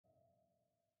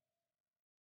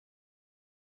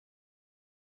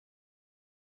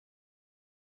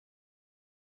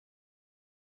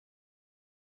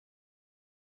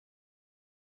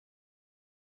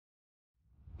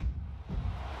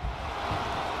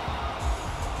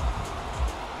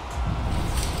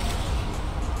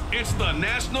It's the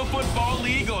National Football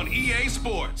League on EA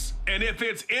Sports. And if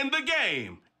it's in the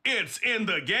game, it's in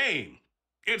the game.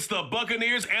 It's the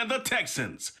Buccaneers and the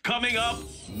Texans coming up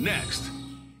next.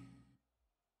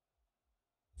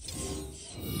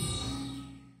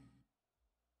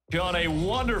 On a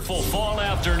wonderful fall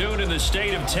afternoon in the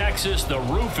state of Texas, the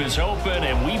roof is open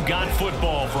and we've got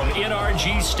football from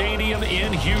NRG Stadium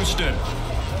in Houston.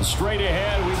 Straight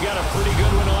ahead, we've got a pretty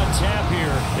good one on tap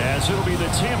here, as it'll be the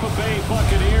Tampa Bay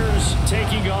Buccaneers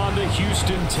taking on the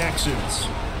Houston Texans.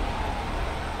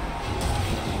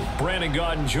 Brandon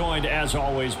Gaudin joined, as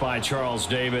always, by Charles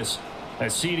Davis.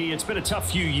 CD, it's been a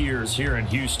tough few years here in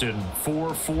Houston.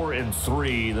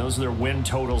 4-4-3. Those are their win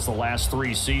totals the last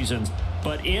 3 seasons.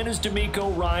 But in is D'Amico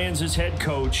Ryans as head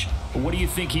coach. What do you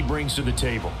think he brings to the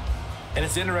table? And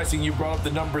it's interesting you brought up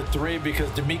the number 3 because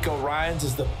D'Amico Ryans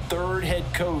is the 3rd head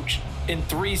coach in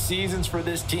 3 seasons for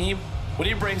this team. What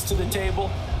he brings to the table: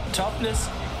 toughness,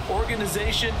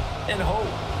 organization, and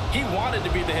hope. He wanted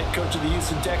to be the head coach of the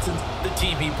Houston Texans, the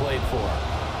team he played for.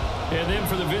 And then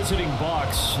for the visiting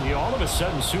Bucs, all of a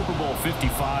sudden Super Bowl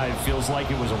 55 feels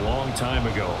like it was a long time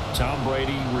ago. Tom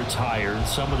Brady retired.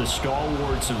 Some of the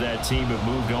stalwarts of that team have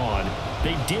moved on.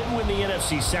 They did win the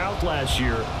NFC South last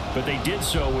year, but they did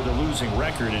so with a losing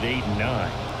record at 8-9.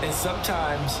 And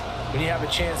sometimes when you have a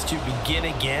chance to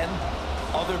begin again,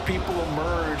 other people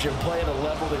emerge and play at a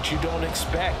level that you don't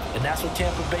expect. And that's what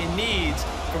Tampa Bay needs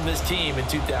from this team in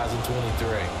 2023.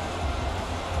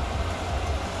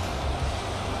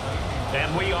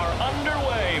 And we are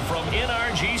underway from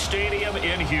NRG Stadium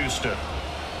in Houston.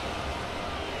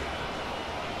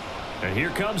 And here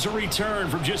comes a return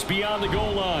from just beyond the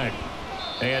goal line.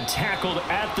 And tackled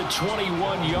at the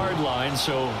 21-yard line,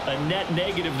 so a net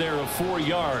negative there of 4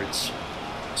 yards.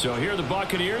 So here are the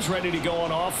Buccaneers ready to go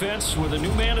on offense with a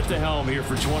new man at the helm here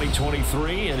for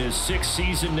 2023 and his 6th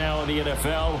season now in the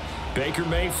NFL, Baker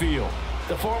Mayfield.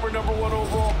 The former number 1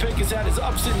 overall pick has had his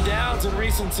ups and downs in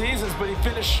recent seasons, but he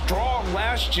finished strong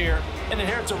last year and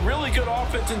inherits a really good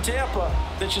offense in Tampa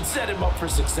that should set him up for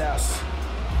success.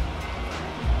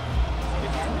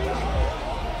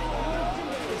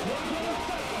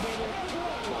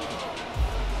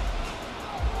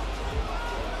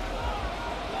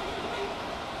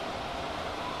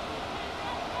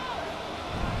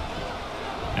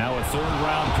 Now a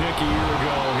 3rd-round pick a year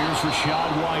ago. Here's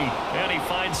Rachaad White. And he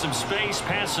finds some space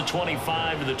past the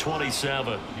 25 to the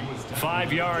 27.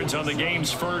 5 yards on the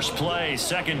game's first play.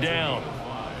 2nd down.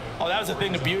 Oh, that was a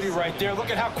thing of beauty right there.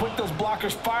 Look at how quick those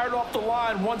blockers fired off the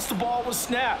line once the ball was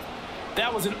snapped.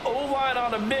 That was an O-line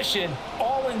on a mission,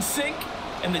 all in sync,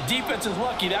 and the defense is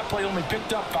lucky that play only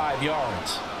picked up 5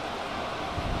 yards.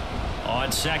 On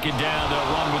 2nd down,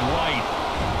 they'll run with White.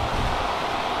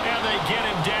 And they get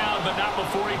him down, but not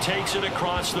before he takes it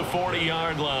across the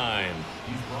 40-yard line.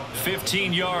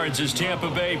 15 yards as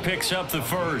Tampa Bay picks up the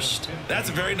first. That's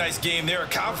a very nice game there. A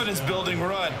confidence-building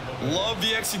run. Love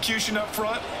the execution up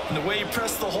front, and the way he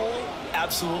pressed the hole,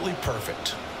 absolutely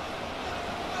perfect.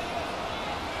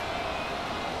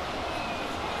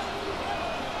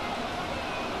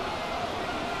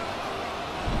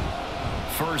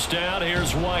 First down,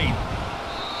 here's White.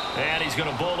 And he's going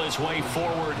to bowl his way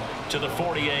forward to the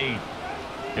 48.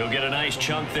 He'll get a nice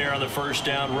chunk there on the first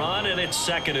down run, and it's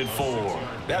 2nd and 4.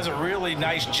 That's a really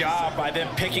nice job by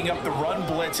them picking up the run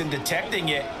blitz and detecting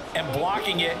it and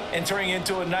blocking it and turning it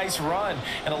into a nice run.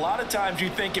 And a lot of times you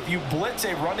think if you blitz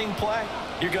a running play,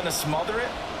 you're going to smother it.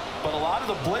 But a lot of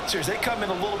the blitzers, they come in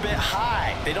a little bit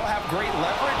high. They don't have great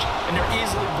leverage, and they're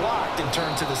easily blocked and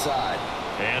turned to the side.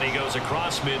 And he goes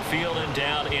across midfield and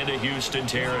down into Houston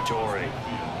territory.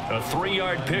 A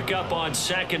 3-yard pickup on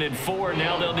 2nd and 4.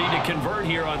 Now they'll need to convert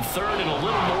here on 3rd and a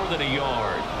little more than a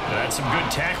yard. That's some good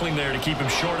tackling there to keep him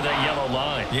short of that yellow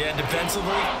line. Yeah,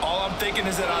 defensively, all I'm thinking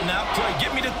is that on that play,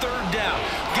 get me to 3rd down.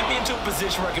 Get me into a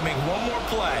position where I can make one more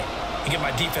play and get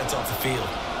my defense off the field.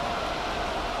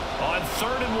 On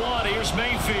 3rd and 1, here's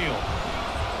Mayfield.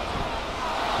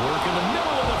 Work in the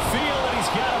middle of the field, and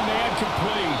he's got a man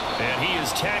complete. And he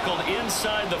is tackled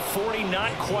inside the 40,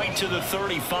 not quite to the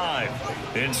 35.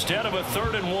 Instead of a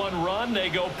 3rd and 1 run, they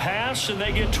go pass, and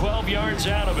they get 12 yards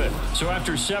out of it. So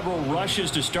after several rushes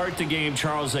to start the game,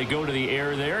 Charles, they go to the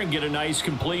air there and get a nice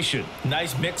completion.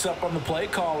 Nice mix-up on the play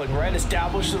calling, right?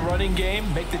 Establish the running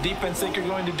game, make the defense think you're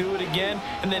going to do it again,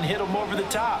 and then hit them over the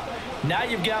top. Now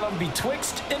you've got them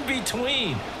betwixt and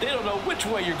between. They don't know which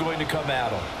way you're going to come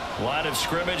at them. Line of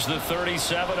scrimmage, the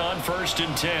 37 on 1st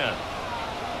and 10.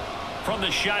 From the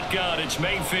shotgun, it's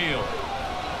Mayfield.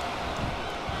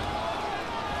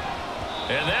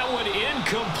 And that one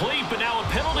incomplete, but now a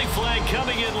penalty flag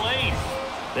coming in late.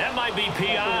 That might be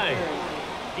PI.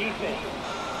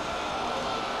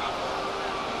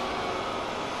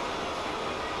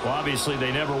 Well, obviously,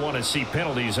 they never want to see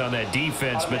penalties on that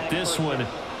defense, but this one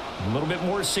a little bit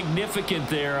more significant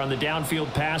there on the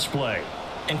downfield pass play.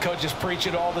 And coaches preach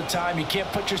it all the time. You can't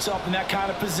put yourself in that kind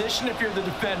of position if you're the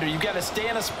defender. You've got to stay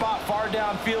in a spot far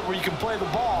downfield where you can play the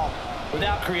ball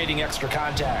without creating extra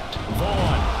contact.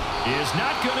 Vaughn is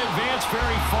not going to advance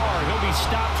very far. He'll be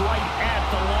stopped right at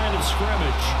the line of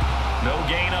scrimmage. No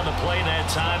gain on the play that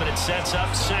time, and it sets up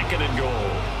 2nd and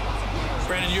goal.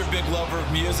 Brandon, you're a big lover of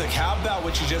music. How about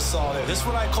what you just saw there? This is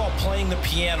what I call playing the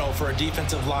piano for a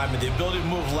defensive lineman. The ability to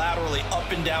move laterally up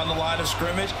and down the line of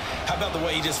scrimmage. How about the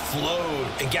way he just flowed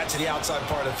and got to the outside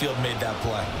part of the field and made that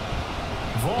play?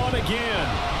 Vaughn again.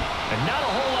 And not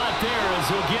a whole lot there as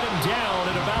he'll get him down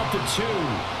at about the 2.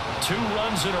 2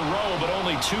 runs in a row, but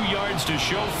only 2 yards to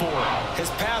show for it.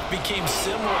 His path became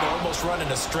similar to almost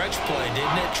running a stretch play,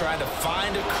 didn't it? Trying to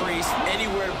find a crease,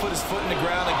 anywhere to put his foot in the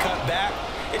ground and cut back.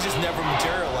 It just never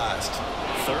materialized.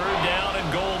 3rd down and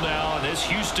goal now, and this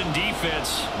Houston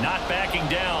defense not backing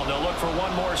down. They'll look for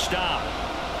one more stop.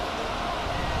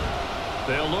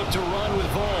 They'll look to run with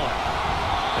Vaughn.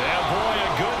 And boy,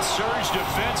 a good surge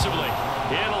defensively.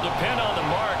 It'll depend on the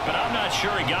mark, but I'm not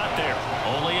sure he got there.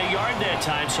 Only a yard that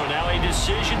time, so now a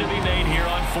decision to be made here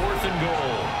on 4th and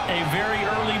goal. A very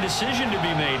early decision to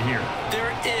be made here.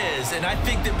 There is, and I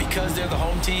think that because they're the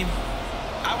home team,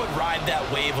 I would ride that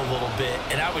wave a little bit,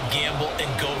 and I would gamble and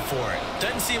go for it.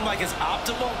 Doesn't seem like it's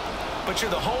optimal, but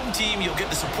you're the home team. You'll get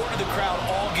the support of the crowd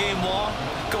all game long.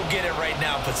 Go get it right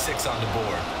now and put 6 on the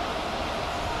board.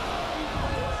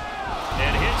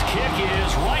 And his kick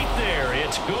is right there.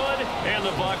 It's good, and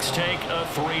the Bucs take a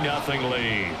 3-0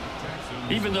 lead.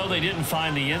 Even though they didn't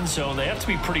find the end zone, they have to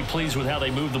be pretty pleased with how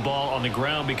they moved the ball on the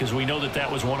ground because we know that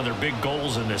that was one of their big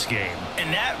goals in this game.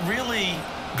 And that really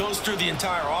goes through the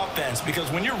entire offense because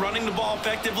when you're running the ball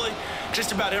effectively,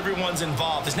 just about everyone's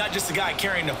involved. It's not just the guy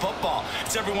carrying the football.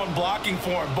 It's everyone blocking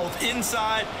for him, both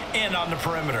inside and on the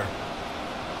perimeter.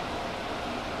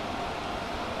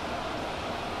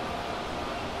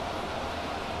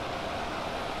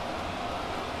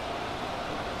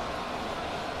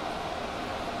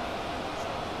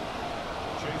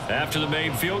 After the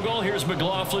made field goal, here's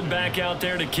McLaughlin back out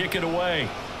there to kick it away.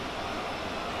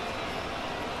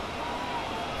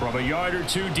 From a yard or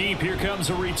 2 deep, here comes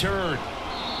a return.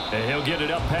 And he'll get it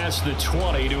up past the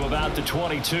 20 to about the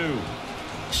 22.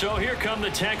 So here come the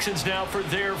Texans now for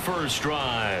their first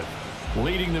drive.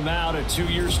 Leading them out, a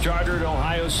 2-year starter at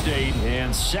Ohio State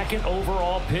and 2nd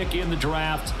overall pick in the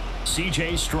draft,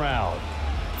 C.J. Stroud.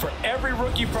 For every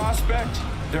rookie prospect,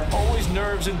 there are always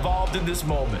nerves involved in this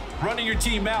moment. Running your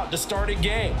team out to start a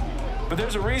game. But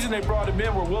there's a reason they brought him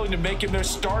in. We're willing to make him their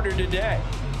starter today.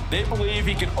 They believe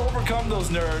he can overcome those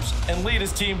nerves and lead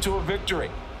his team to a victory.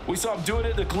 We saw him do it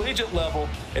at the collegiate level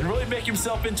and really make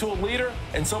himself into a leader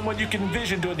and someone you can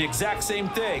envision doing the exact same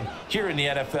thing here in the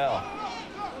NFL.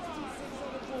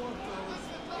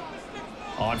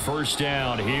 On 1st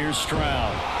down, here's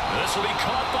Stroud. This will be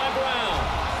caught by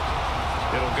Brown.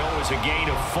 It'll go as a gain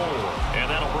of 4, and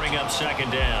that'll bring up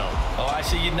 2nd down. Oh, I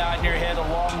see you nodding your head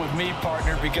along with me,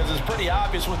 partner, because it's pretty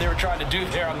obvious what they were trying to do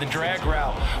there on the drag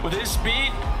route. With his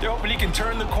speed, they're hoping he can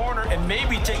turn the corner and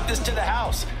maybe take this to the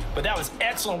house. But that was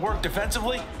excellent work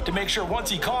defensively to make sure once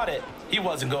he caught it, he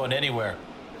wasn't going anywhere.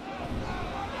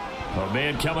 A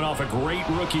man coming off a great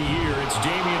rookie year, it's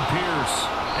Dameon Pierce.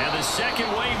 And the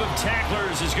second wave of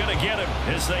tacklers is going to get him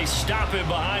as they stop him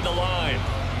behind the line.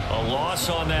 A loss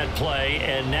on that play,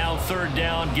 and now 3rd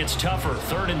down gets tougher,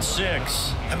 3rd and 6.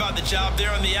 How about the job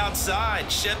there on the outside?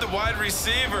 Shed the wide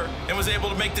receiver and was able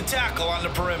to make the tackle on the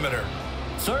perimeter.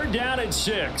 3rd down and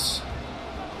 6.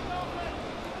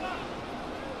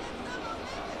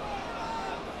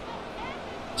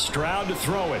 Stroud to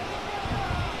throw it.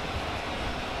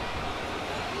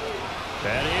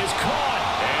 That is caught,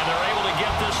 and they're able to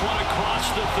get this one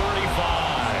across the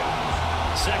 35.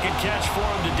 2nd catch for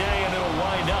him today, and it'll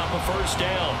wind up a 1st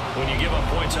down. When you give up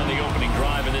points on the opening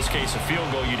drive, in this case a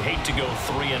field goal, you'd hate to go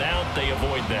 3 and out. They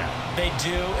avoid that. They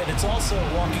do, and it's also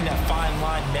walking that fine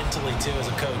line mentally, too, as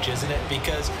a coach, isn't it?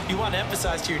 Because you want to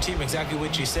emphasize to your team exactly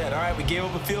what you said. All right, we gave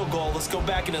up a field goal. Let's go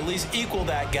back and at least equal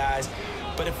that, guys.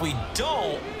 But if we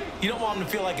don't, you don't want them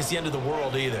to feel like it's the end of the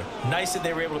world either. Nice that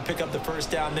they were able to pick up the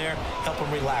 1st down there, help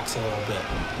them relax a little bit.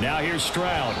 Now here's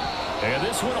Stroud. And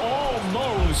this one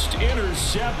almost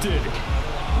intercepted.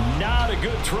 Not a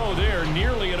good throw there.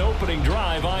 Nearly an opening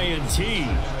drive INT.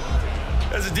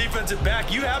 As a defensive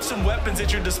back, you have some weapons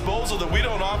at your disposal that we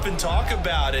don't often talk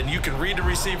about. And you can read the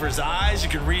receiver's eyes, you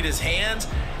can read his hands,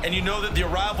 and you know that the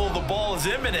arrival of the ball is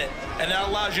imminent. And that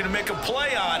allows you to make a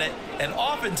play on it and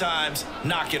oftentimes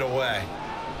knock it away.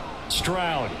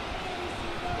 Stroud.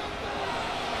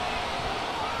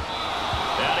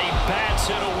 Hits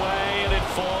it away, and it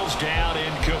falls down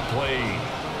incomplete.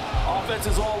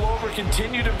 Offenses all over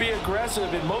continue to be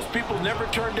aggressive, and most people never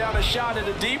turn down a shot at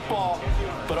a deep ball.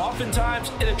 But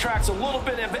oftentimes, it attracts a little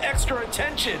bit of extra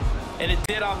attention, and it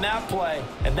did on that play,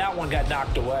 and that one got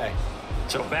knocked away.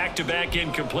 So back-to-back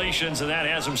incompletions, and that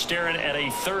has him staring at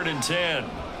a 3rd and 10.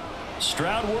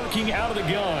 Stroud working out of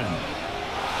the gun.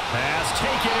 Pass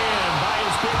taken in by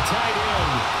his big tight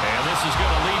end. And this is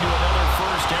going to lead to another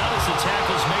first down as the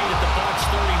tackle's made at the Bucs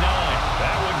 39.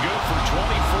 That one good for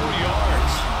 24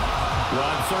 yards. Well,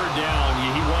 on 3rd down,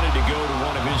 he wanted to go to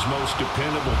one of his most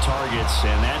dependable targets,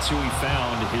 and that's who he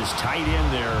found, his tight end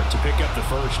there, to pick up the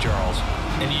first, Charles.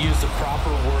 And you use the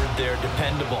proper word there,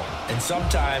 dependable. And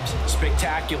sometimes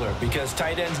spectacular, because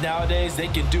tight ends nowadays, they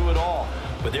can do it all.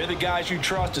 But they're the guys you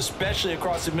trust, especially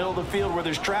across the middle of the field where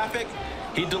there's traffic.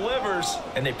 He delivers,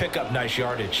 and they pick up nice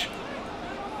yardage.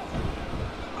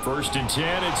 1st and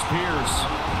 10, it's Pierce.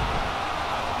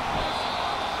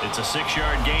 It's a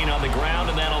 6-yard gain on the ground,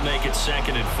 and that'll make it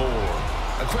 2nd and 4.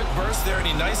 A quick burst there, and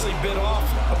he nicely bit off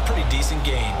a pretty decent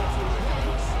gain.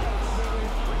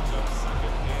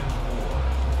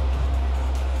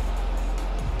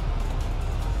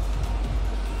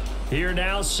 Here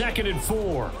now, 2nd and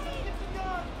 4.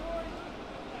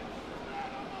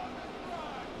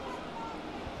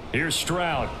 Here's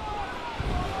Stroud.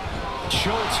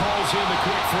 Schultz hauls in the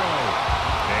quick throw.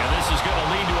 And this is going to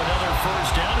lead to another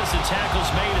first down as the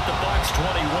tackle's made at the Bucs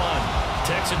 21.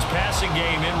 Texans passing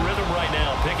game in rhythm right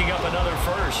now, picking up another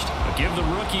first. Give the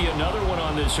rookie another one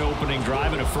on this opening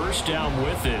drive and a first down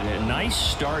with it. A nice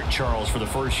start, Charles, for the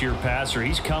first-year passer.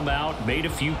 He's come out, made a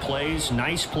few plays,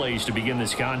 nice plays to begin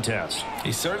this contest.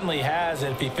 He certainly has,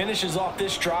 and if he finishes off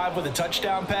this drive with a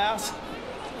touchdown pass,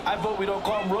 I vote we don't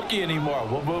call him rookie anymore.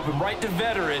 We'll move him right to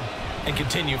veteran and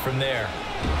continue from there.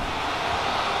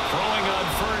 Throwing on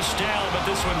first down, but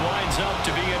this one winds up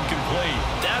to be incomplete.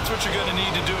 That's what you're going to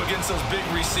need to do against those big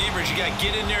receivers. You got to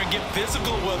get in there and get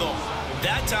physical with them.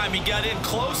 That time he got in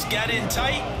close, got in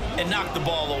tight, and knocked the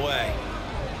ball away.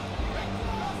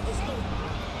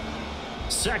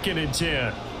 2nd and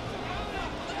 10.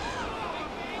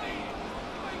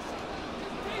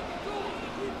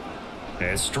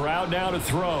 And Stroud now to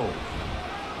throw.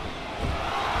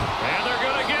 And they're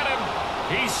going to get him.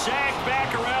 He's sacked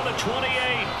back around the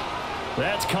 28.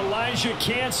 That's Kalijah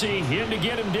Cansey in to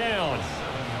get him down.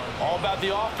 All about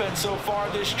the offense so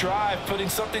far this drive, putting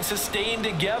something sustained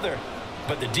together.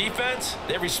 But the defense,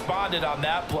 they responded on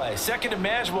that play. 2nd and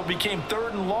manageable became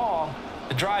 3rd and long.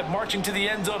 The drive marching to the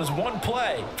end zone is one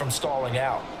play from stalling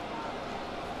out.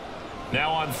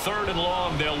 Now on 3rd and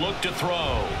long, they'll look to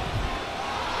throw.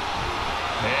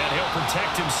 And he'll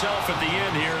protect himself at the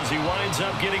end here as he winds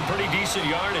up getting pretty decent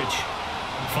yardage.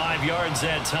 5 yards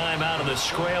that time out of the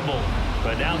scramble.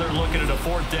 But now they're looking at a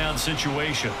 4th down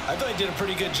situation. I thought he did a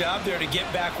pretty good job there to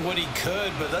get back what he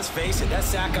could. But let's face it, that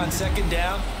sack on 2nd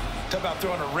down, talk about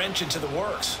throwing a wrench into the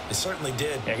works. It certainly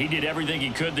did. Yeah, he did everything he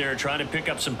could there trying to pick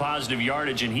up some positive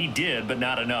yardage, and he did, but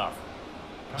not enough.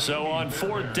 So on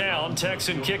 4th down,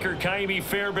 Texan kicker Kaimi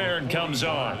Fairbairn comes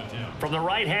on. From the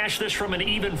right hash, this from an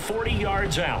even 40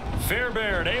 yards out.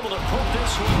 Fairbairn able to put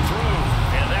this one through,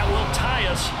 and that will tie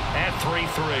us at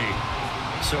 3-3.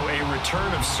 So a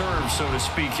return of serve, so to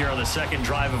speak, here on the 2nd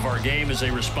drive of our game as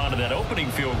they respond to that opening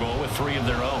field goal with 3 of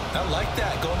their own. I like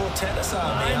that. Go a little tennis on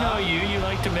me. I know you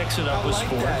like to mix it up with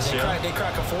sports. They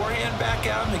crack a forehand back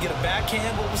out and they get a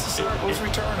backhand. What was the serve? What was the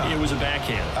return on? It was a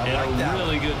backhand. I like that.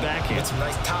 Really good backhand. Get some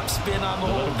nice top spin on the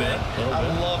whole bit. I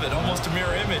love it. Almost a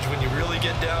mirror image when you really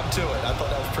get down to it. I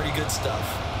thought that was pretty good stuff.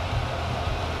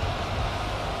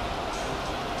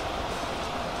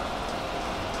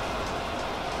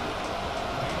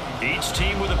 Each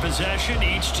team with a possession,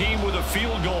 each team with a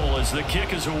field goal as the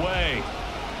kick is away.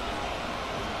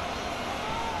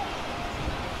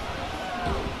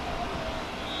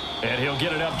 And he'll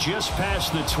get it up just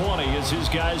past the 20 as his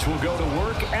guys will go to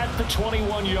work at the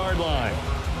 21-yard line.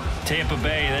 Tampa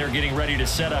Bay, they're getting ready to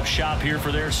set up shop here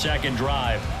for their 2nd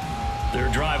drive.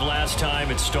 Their drive last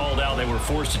time, it stalled out. They were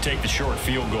forced to take the short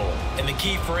field goal. And the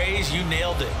key phrase, you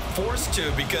nailed it. Forced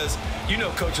to, because you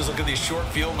know coaches look at these short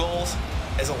field goals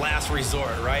as a last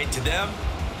resort, right? To them,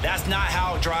 that's not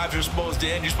how drives are supposed to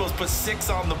end. You're supposed to put 6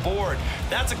 on the board.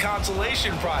 That's a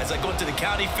consolation prize. Like going to the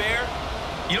county fair,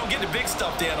 you don't get the big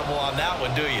stuffed animal on that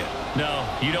one, do you? No,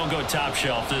 you don't go top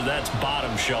shelf. That's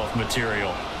bottom shelf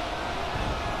material.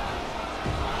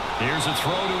 Here's a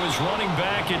throw to his running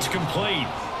back. It's complete.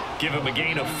 Give him a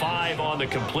gain of 5 on the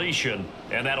completion,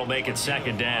 and that'll make it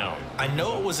 2nd down. I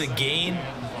know it was a gain,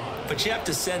 but you have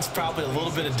to sense probably a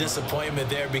little bit of disappointment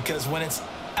there, because when it's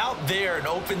out there in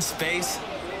open space,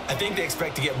 I think they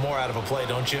expect to get more out of a play,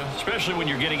 don't you? Especially when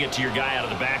you're getting it to your guy out of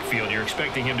the backfield. You're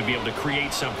expecting him to be able to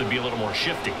create something, be a little more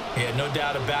shifty. Yeah, no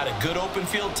doubt about it. Good open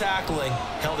field tackling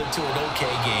held it to an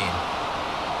okay game.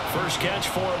 First catch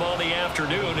for him on the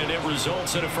afternoon, and it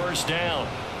results in a first down.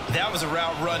 That was a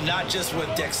route run not just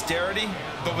with dexterity,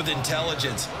 but with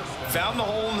intelligence. Found the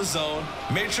hole in the zone,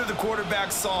 made sure the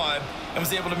quarterback saw him, and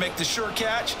was able to make the sure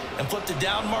catch and flip the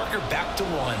down marker back to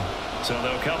 1. So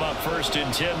they'll come up 1st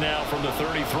and 10 now from the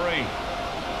 33.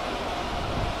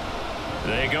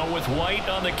 They go with White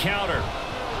on the counter.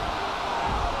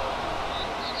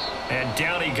 And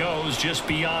down he goes just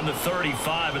beyond the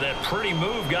 35, and that pretty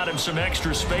move got him some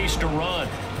extra space to run.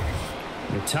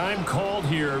 The time called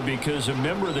here because a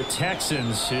member of the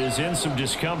Texans is in some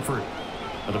discomfort.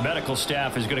 The medical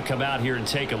staff is going to come out here and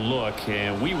take a look,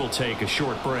 and we will take a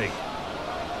short break.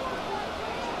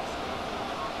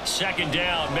 2nd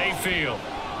down, Mayfield.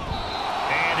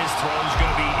 And his throw's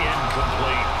going to be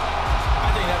incomplete.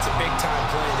 I think that's a big-time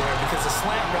play there because the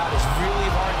slant route is really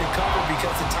hard to cover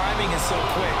because the timing is so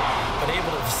quick. But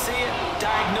able to see it,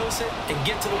 diagnose it, and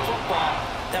get to the football,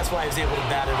 that's why he was able to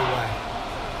bat it away.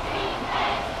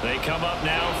 They come up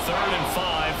now 3rd and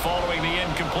 5 following the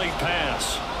incomplete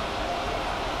pass.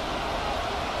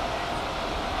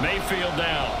 Mayfield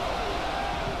down.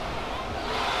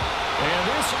 And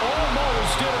this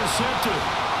almost intercepted.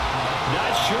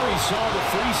 Not sure he saw the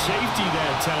free safety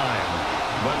that time.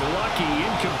 But lucky,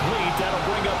 incomplete. That'll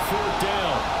bring up 4th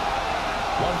down.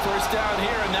 1 first down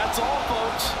here, and that's all,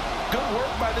 folks. Good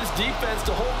work by this defense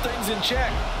to hold things in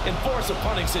check and force a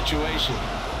punting situation.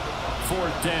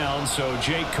 4th down, so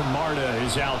Jake Camarda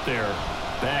is out there.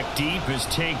 Back deep is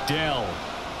Tank Dell.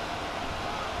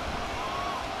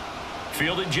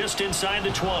 Fielded just inside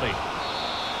the 20.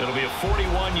 It'll be a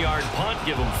 41-yard punt.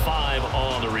 Give them 5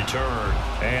 on the return.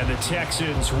 And the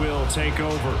Texans will take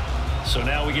over. So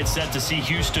now we get set to see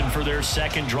Houston for their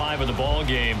 2nd drive of the ball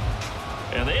game.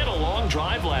 And they had a long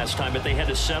drive last time, but they had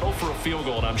to settle for a field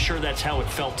goal, and I'm sure that's how it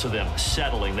felt to them,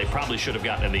 settling. They probably should have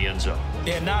gotten in the end zone.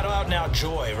 Yeah, not out-and-out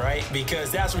joy, right? Because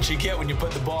that's what you get when you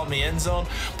put the ball in the end zone.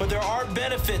 But there are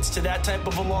benefits to that type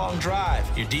of a long drive.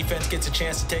 Your defense gets a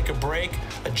chance to take a break,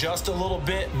 adjust a little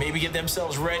bit, maybe get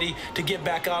themselves ready to get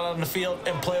back out on the field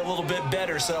and play a little bit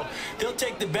better. So they'll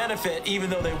take the benefit even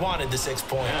though they wanted the 6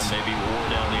 points. Yeah, maybe wore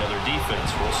down the other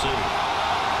defense. We'll see.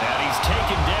 And he's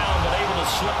taken down, but able to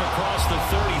slip across the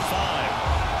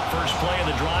 35. First play of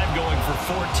the drive going for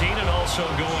 14 and also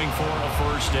going for a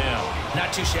first down.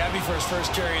 Not too shabby for his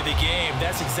first carry of the game.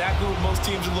 That's exactly what most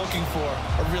teams are looking for,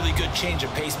 a really good change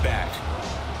of pace back.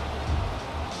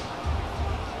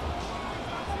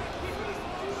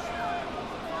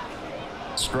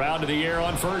 Stroud to the air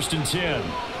on 1st and 10.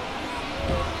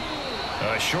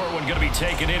 A short one going to be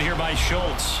taken in here by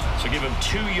Schultz. So give him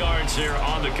 2 yards there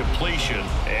on the completion,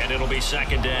 and it'll be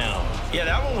 2nd down. Yeah,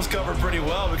 that one was covered pretty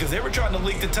well because they were trying to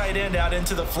leak the tight end out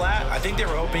into the flat. I think they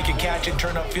were hoping he could catch it,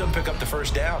 turn upfield, and pick up the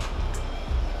first down.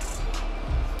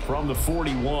 From the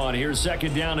 41, here's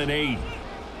 2nd down and 8.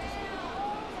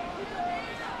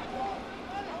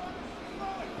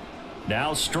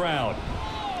 Now Stroud.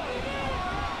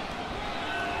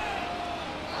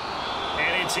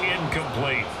 And it's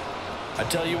incomplete. I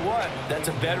tell you what, that's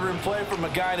a veteran play from a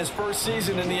guy in his first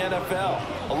season in the NFL.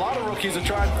 A lot of rookies are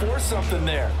trying to force something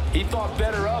there. He thought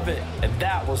better of it, and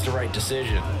that was the right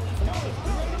decision.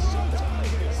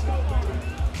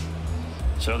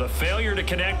 So the failure to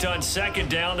connect on 2nd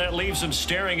down, that leaves him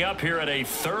staring up here at a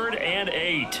 3rd and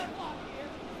 8.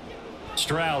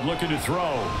 Stroud looking to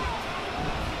throw.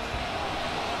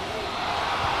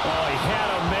 Oh, he had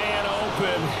a man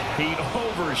open. He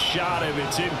overshot him.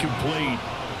 It's incomplete.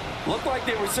 Looked like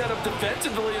they were set up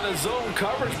defensively in a zone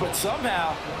coverage, but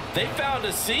somehow they found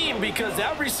a seam because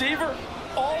that receiver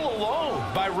all alone.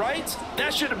 By rights,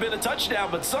 that should have been a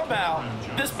touchdown, but somehow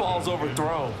this ball's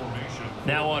overthrown.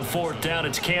 Now on 4th down,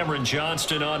 it's Cameron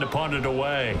Johnston on to punt it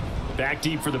away. Back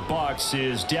deep for the Bucs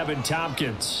is Devin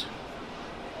Tompkins.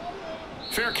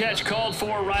 Fair catch called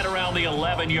for right around the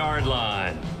 11-yard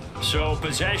line. So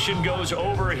possession goes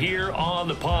over here on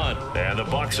the punt. And the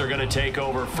Bucs are going to take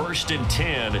over 1st and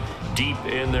 10 deep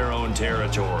in their own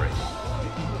territory.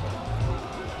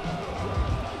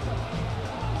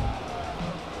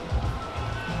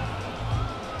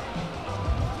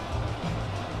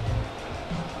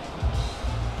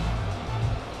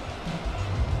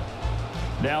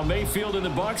 Now Mayfield and the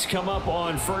Bucs come up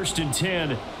on 1st and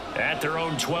 10 at their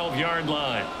own 12-yard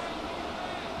line.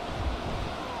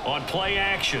 On play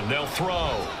action, they'll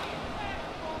throw.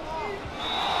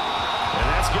 And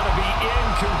that's going to be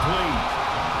incomplete.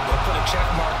 They'll put a check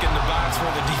mark in the box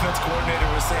where the defense coordinator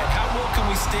was saying, how well can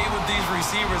we stay with these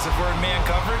receivers if we're in man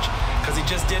coverage? Because he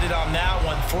just did it on that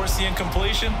one, forced the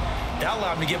incompletion. That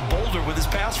allowed him to get bolder with his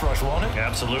pass rush, won't it?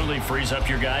 Absolutely. Frees up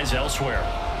your guys elsewhere.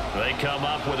 They come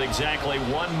up with exactly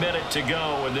 1 minute to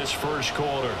go in this first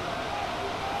quarter.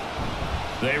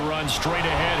 They run straight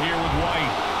ahead here with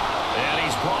White. And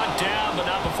he's brought down, but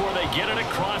not before they get it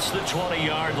across the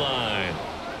 20-yard line.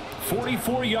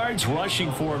 44 yards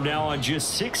rushing for him now on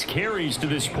just 6 carries to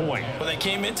this point. Well, they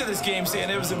came into this game saying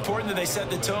it was important that they set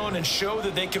the tone and show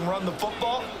that they can run the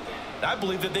football. I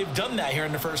believe that they've done that here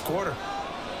in the first quarter.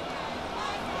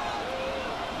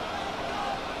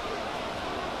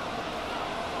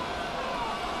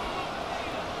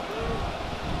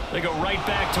 They go right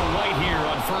back to White here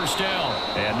on first down.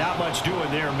 And not much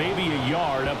doing there, maybe a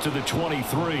yard up to the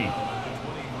 23.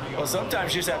 Well,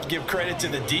 sometimes you just have to give credit to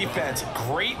the defense.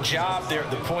 Great job there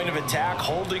at the point of attack,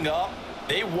 holding up.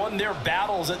 They won their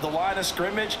battles at the line of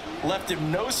scrimmage, left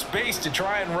him no space to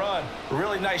try and run.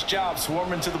 Really nice job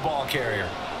swarming to the ball carrier.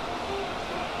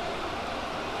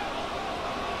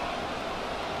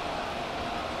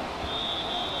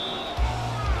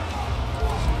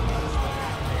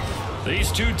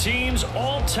 These two teams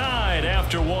all tied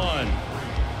after one.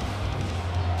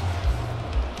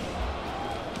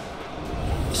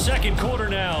 Second quarter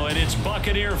now, and it's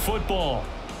Buccaneer football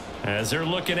as they're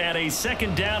looking at a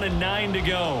 2nd down and 9 to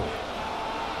go.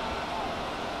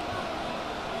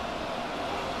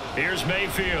 Here's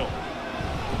Mayfield.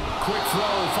 Quick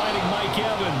throw, finding Mike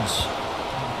Evans.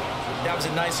 That was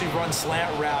a nicely run slant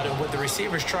route, and what the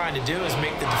receiver's trying to do is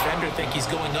make the defender think he's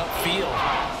going upfield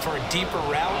for a deeper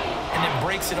route, and then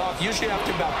breaks it off, usually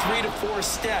after about 3 to 4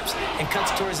 steps, and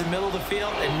cuts towards the middle of the field.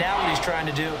 And now what he's trying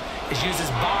to do is use his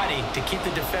body to keep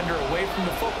the defender away from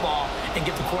the football and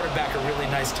give the quarterback a really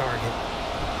nice target.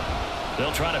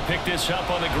 They'll try to pick this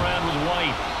up on the ground with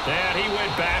White. And he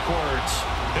went backwards.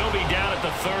 He'll be down at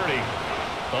the 30.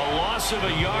 A loss of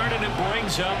a yard, and it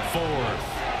brings up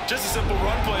 4th. Just a simple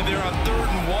run play there on 3rd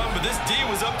and 1, but this D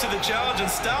was up to the challenge and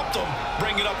stopped him,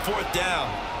 bringing up 4th down.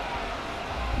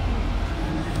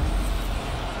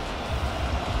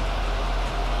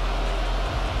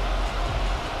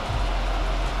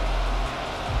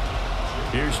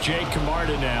 Here's Jake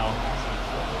Camarda now.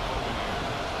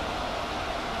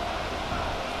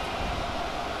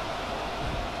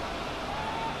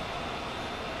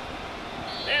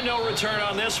 And no return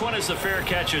on this one as the fair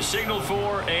catch is signaled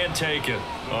for and taken.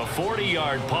 A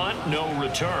 40-yard punt, no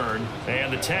return.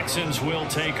 And the Texans will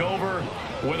take over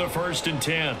with a 1st and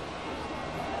 10.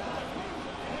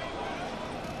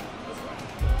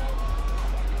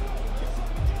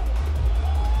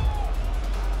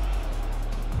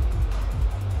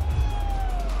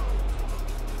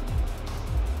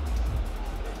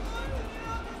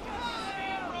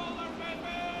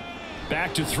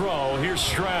 Back to throw. Here's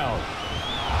Stroud.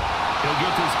 He'll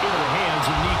get this into the hands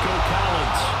of Nico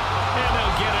Collins. And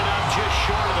they'll get it up just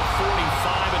short of the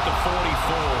 45 at the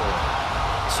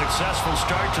 44. Successful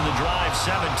start to the drive,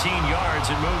 17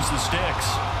 yards, and moves the sticks.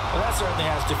 Well, that certainly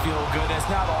has to feel good. It's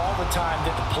not all the time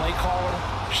that the play caller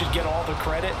should get all the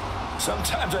credit.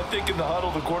 Sometimes I think in the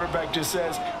huddle, the quarterback just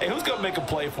says, hey, who's going to make a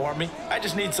play for me? I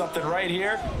just need something right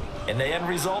here. And the end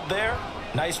result there,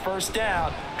 nice first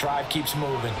down. Drive keeps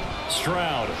moving.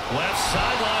 Stroud, left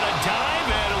sideline, a dive,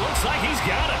 and it looks like he's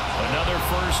got it. Another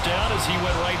first down as he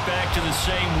went right back to the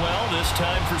same well, this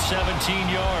time for 17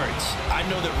 yards. I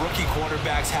know that rookie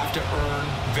quarterbacks have to earn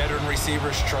veteran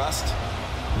receivers' trust.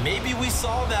 Maybe we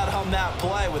saw that on that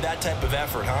play with that type of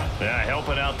effort, huh? Yeah,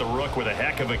 helping out the rook with a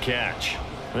heck of a catch.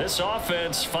 This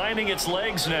offense finding its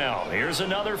legs now. Here's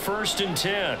another 1st and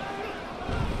 10.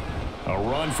 A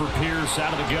run for Pierce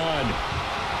out of the gun.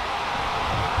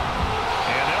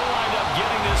 And they'll wind up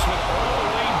getting this one all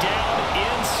the way down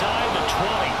inside the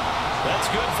 20.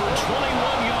 That's good for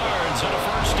 21 yards and a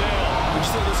first down. Would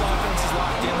you say this offense is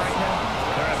locked in right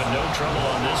now? They're having no trouble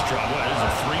on this drive. What is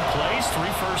it, 3 plays,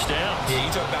 3 first downs? Yeah,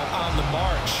 you talk about on the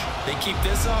march. They keep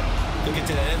this up, they'll get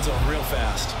to the end zone real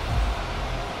fast.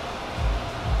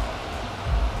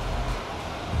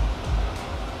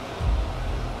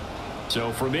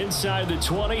 So from inside the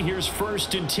 20, here's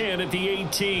 1st and 10 at the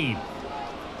 18.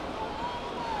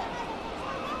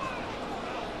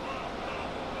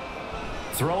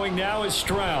 Throwing now is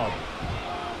Stroud.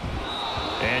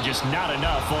 And just not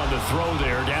enough on the throw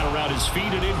there. Down around his feet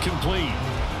and incomplete.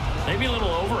 Maybe a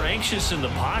little over-anxious in the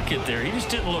pocket there. He just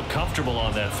didn't look comfortable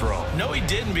on that throw. No, he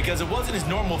didn't, because it wasn't his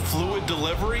normal fluid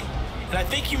delivery. And I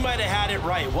think you might have had it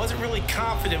right. Wasn't really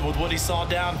confident with what he saw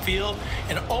downfield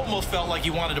and almost felt like he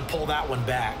wanted to pull that one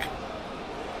back.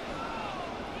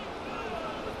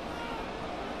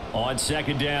 On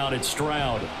second down, it's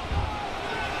Stroud.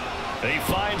 He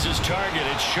finds his target.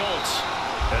 It's Schultz.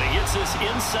 And he gets this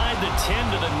inside the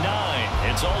 10 to the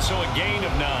 9. It's also a gain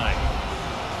of 9.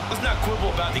 Let's not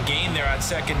quibble about the gain there on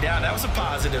second down. That was a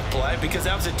positive play because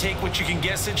that was a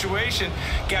take-what-you-can-get situation.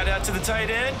 Got out to the tight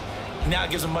end. Now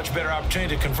it gives them a much better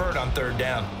opportunity to convert on third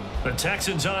down. The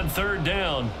Texans on third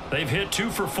down. They've hit 2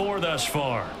 for 4 thus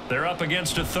far. They're up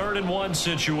against a 3rd-and-1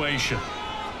 situation.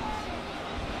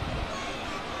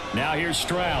 Now here's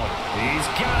Stroud. He's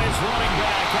got his running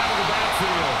back out of the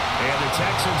backfield. And the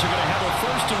Texans are going to have a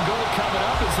 1st and goal coming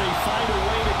up as they find a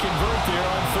way to convert there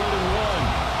on 3rd and 1.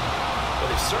 Well,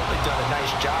 they've certainly done a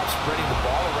nice job spreading the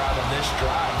ball around on this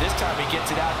drive. This time he gets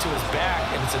it out to his back,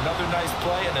 and it's another nice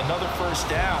play and another 1st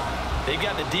down. They've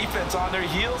got the defense on their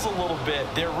heels a little bit.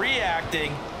 They're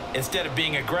reacting instead of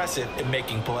being aggressive and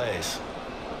making plays.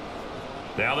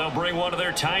 Now they'll bring one of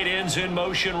their tight ends in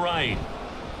motion right.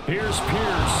 Here's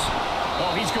Pierce.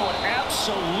 Oh, he's going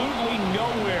absolutely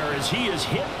nowhere as he is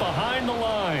hit behind the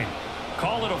line.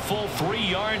 Call it a full 3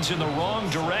 yards in the wrong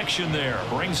direction there.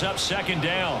 Brings up second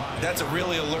down. That's a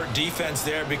really alert defense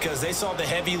there because they saw the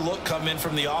heavy look come in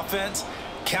from the offense,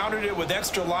 countered it with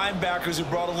extra linebackers who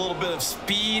brought a little bit of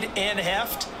speed and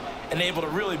heft, and able to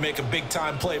really make a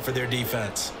big-time play for their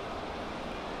defense.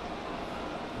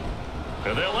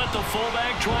 And they'll let the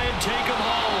fullback try and take him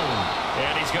home.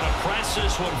 And he's going to press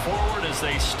this one forward as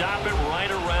they stop it right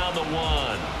around the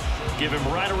 1. Give him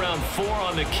right around 4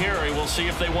 on the carry. We'll see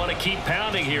if they want to keep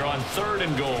pounding here on 3rd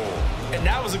and goal. And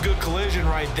that was a good collision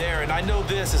right there. And I know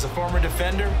this as a former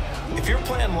defender. If you're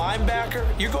playing linebacker,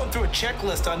 you're going through a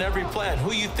checklist on every play on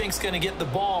who you think's going to get the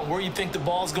ball and where you think the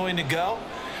ball's going to go.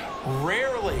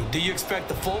 Rarely do you expect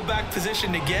the fullback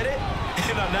position to get it,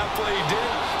 and on that play he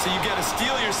did. So you got to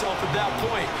steel yourself at that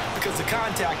point because the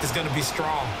contact is going to be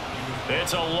strong.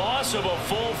 It's a loss of a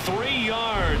full 3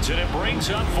 yards, and it brings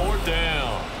up 4th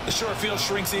down. The short field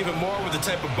shrinks even more with the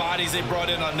type of bodies they brought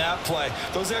in on that play.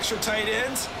 Those extra tight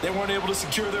ends, they weren't able to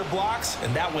secure their blocks,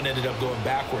 and that one ended up going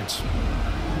backwards.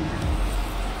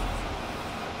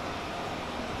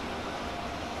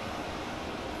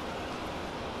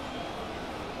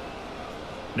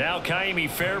 Now Kaimi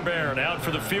Fairbairn out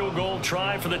for the field goal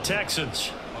try for the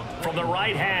Texans. From the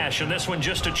right hash, and this one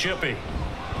just a chippy.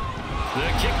 The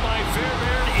kick by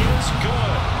Fairbairn is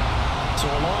good.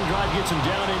 So a long drive gets him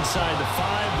down inside the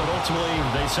 5, but ultimately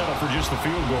they settle for just the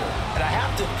field goal. And I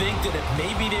have to think that if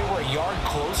maybe they were a yard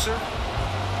closer,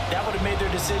 that would have made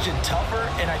their decision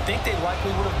tougher, and I think they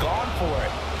likely would have gone for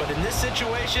it. But in this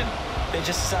situation, they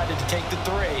just decided to take the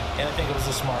 3, and I think it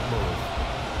was a smart move.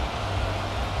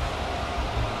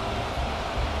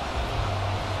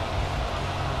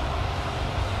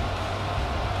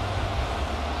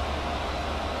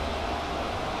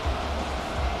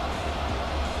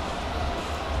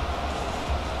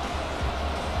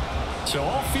 So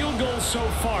all field goals so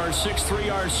far,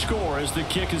 6-3 our score as the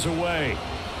kick is away.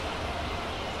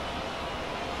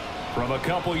 From a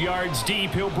couple yards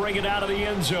deep, he'll bring it out of the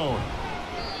end zone.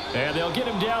 And they'll get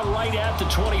him down right at the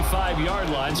 25-yard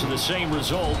line, so the same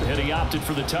result, and he opted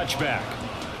for the touchback.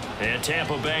 And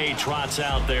Tampa Bay trots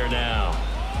out there now.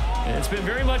 And it's been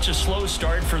very much a slow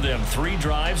start for them. 3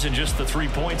 drives and just the 3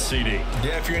 points, CD.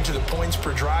 Yeah, if you're into the points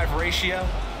per drive ratio,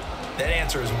 that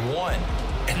answer is 1.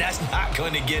 And that's not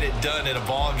going to get it done in a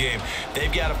ball game.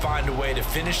 They've got to find a way to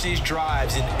finish these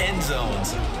drives in end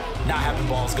zones, not having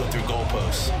balls go through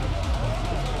goalposts.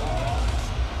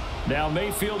 Now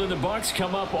Mayfield and the Bucs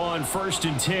come up on 1st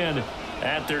and 10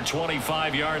 at their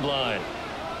 25-yard line.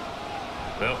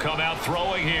 They'll come out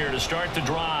throwing here to start the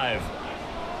drive.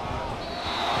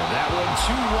 And that one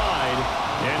too wide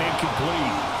and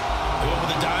incomplete.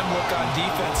 With a dime look on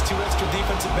defense, 2 extra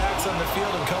defensive backs on the field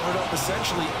and covered up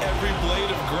essentially every blade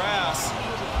of grass.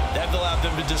 That allowed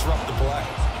them to disrupt the play.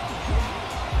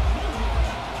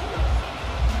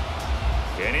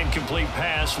 An incomplete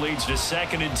pass leads to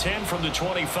 2nd and 10 from the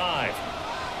 25.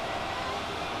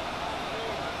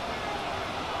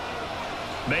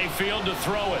 Mayfield to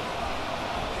throw it.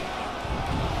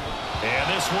 And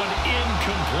this one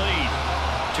incomplete.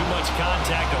 Too much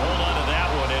contact to hold on to that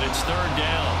one, and it's 3rd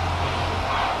down.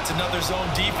 It's another zone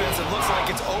defense. It looks like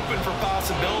it's open for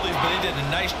possibilities, but they did a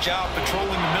nice job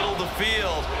patrolling the middle of the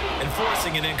field and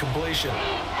forcing an incompletion.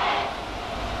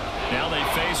 Now they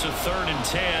face a 3rd and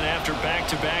 10 after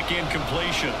back-to-back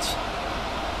incompletions.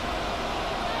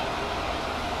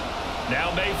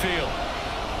 Now Mayfield.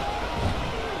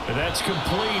 And that's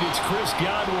complete. It's Chris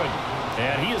Godwin.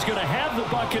 And he is going to have the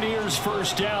Buccaneers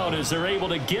 1st down as they're able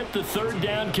to get the 3rd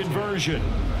down conversion.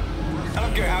 I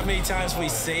don't care how many times we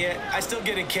see it. I still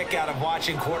get a kick out of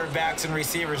watching quarterbacks and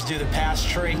receivers do the pass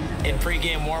tree in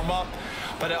pregame warm-up.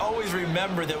 But I always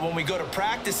remember that when we go to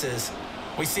practices,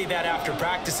 we see that after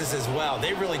practices as well.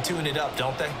 They really tune it up,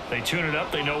 don't they? They tune it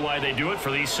up. They know why they do it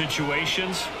for these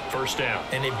situations. First down.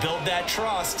 And they build that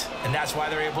trust, and that's why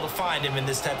they're able to find him in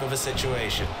this type of a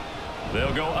situation.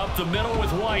 They'll go up the middle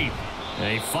with White.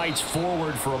 And he fights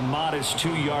forward for a modest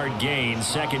 2-yard gain,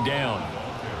 second down.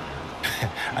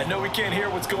 I know we can't hear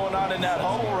what's going on in that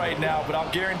huddle right now, but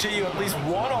I'll guarantee you at least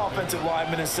one offensive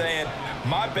lineman is saying,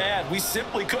 my bad, we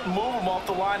simply couldn't move them off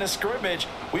the line of scrimmage.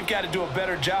 We've got to do a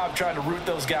better job trying to root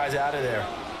those guys out of there.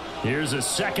 Here's a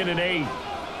 2nd and 8.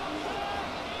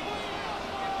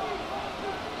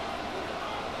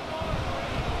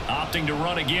 Opting to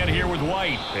run again here with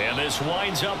White. And this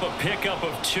winds up a pickup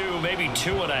of 2, maybe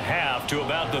 2.5 to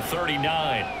about the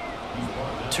 39.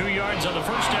 2 yards on the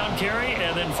first down carry,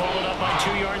 and then followed up by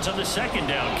 2 yards on the second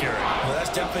down carry. Well,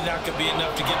 that's definitely not going to be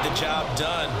enough to get the job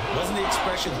done. Wasn't the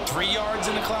expression 3 yards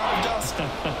in a cloud of dust?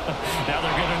 Now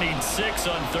they're going to need 6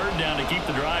 on third down to keep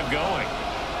the drive going.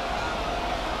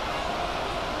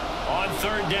 On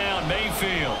third down,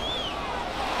 Mayfield.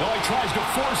 Oh, he tries to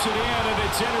force it in, and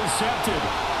it's intercepted.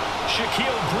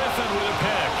 Shaquille Griffin with a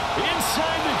pick.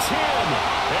 Inside the 10.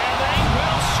 And they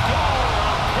will score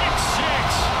a pick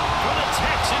 6 for the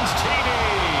Texans TD.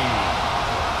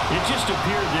 It just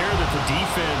appeared there that the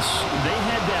defense, they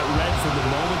had that read from the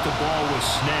moment the ball was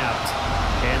snapped.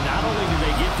 And not only did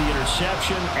they get the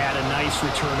interception, add a nice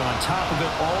return on top of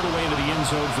it, all the way into the end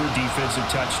zone for a defensive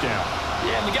touchdown.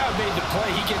 Yeah, and the guy who made the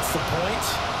play, he gets the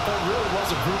points. But it really was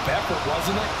a group effort,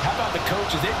 wasn't it? How about the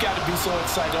coaches? They've got to be so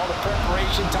excited. All the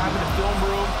preparation time in the film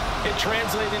room, it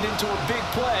translated into a big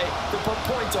play that put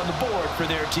points on the board for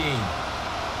their team.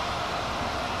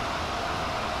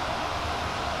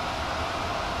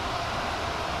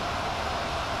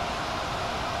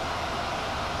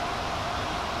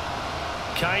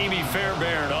 Kaimi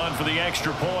Fairbairn on for the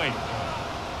extra point.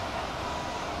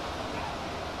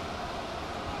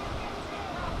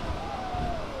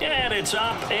 And it's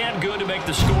up and good to make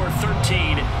the score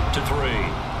 13-3.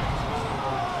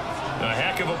 A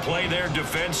heck of a play there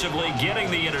defensively, getting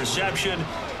the interception,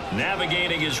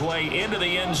 navigating his way into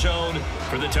the end zone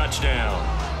for the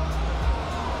touchdown.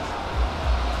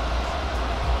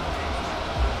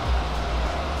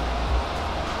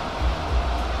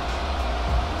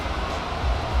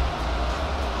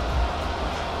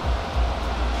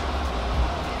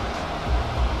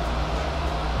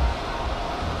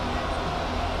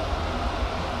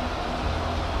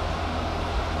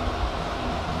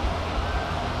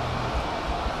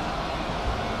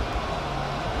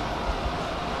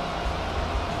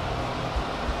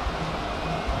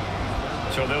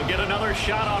 So they'll get another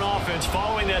shot on offense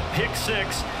following that pick 6.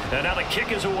 And now the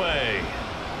kick is away.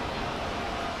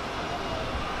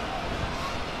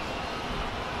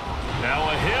 Now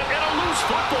a hit and a loose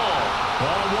football.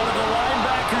 Well, one of the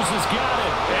linebackers has got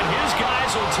it. And his guys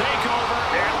will take over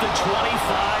at the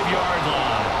 25-yard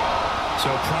line. So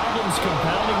problems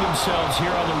compounding themselves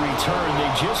here on the return.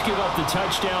 They just give up the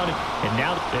touchdown. And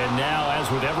now, as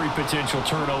with every potential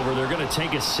turnover, they're going to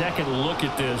take a second look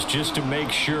at this just to make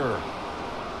sure.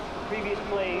 Previous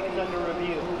play is under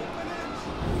review.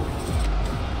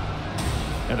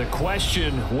 And the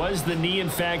question, was the knee in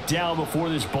fact down before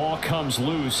this ball comes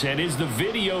loose? And is the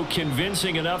video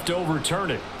convincing enough to overturn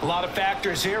it? A lot of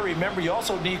factors here. Remember, you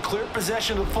also need clear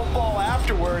possession of the football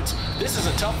afterwards. This is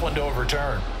a tough one to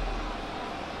overturn.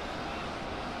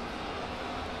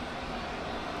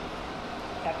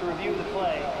 After review of the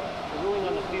play, the ruling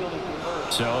on the field is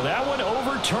reversed. So that one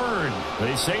overturned.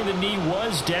 They say the knee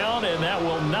was down, and that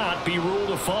will not be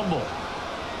ruled a fumble.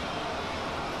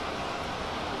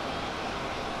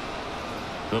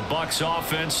 The Bucs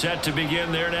offense set to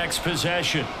begin their next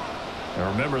possession. And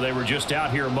remember, they were just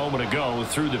out here a moment ago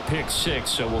through the pick 6,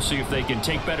 so we'll see if they can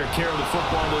take better care of the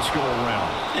football this go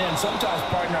around. And sometimes,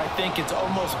 partner, I think it's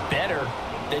almost better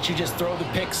that you just throw the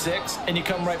pick 6 and you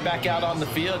come right back out on the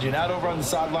field. You're not over on the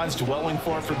sidelines dwelling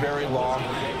for it for very long.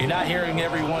 You're not hearing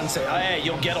everyone say, oh, hey,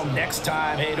 you'll get them next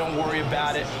time. Hey, don't worry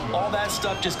about it. All that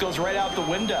stuff just goes right out the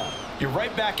window. You're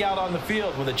right back out on the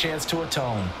field with a chance to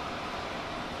atone.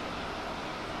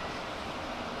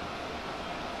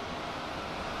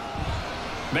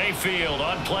 Mayfield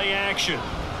on play action.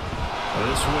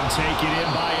 This one taken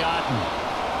in by Otten.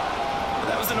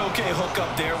 That was an okay hook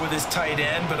up there with his tight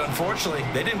end, but unfortunately,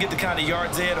 they didn't get the kind of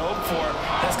yards they had hoped for.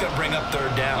 That's going to bring up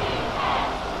third down.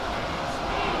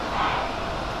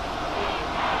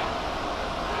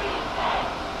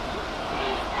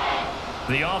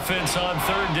 The offense on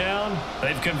third down,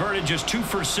 they've converted just 2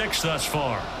 for 6 thus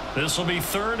far. This will be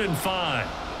 3rd and 5.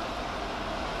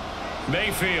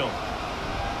 Mayfield.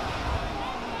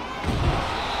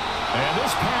 And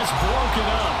this pass broken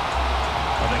up.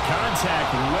 The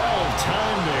contact well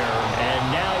timed there, and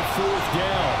now 4th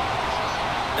down.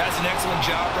 That's an excellent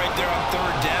job right there on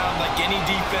 3rd down. Like any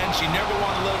defense, you never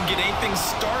want to let them get anything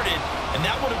started, and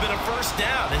that would have been a 1st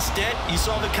down. Instead, you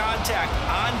saw the contact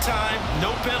on time,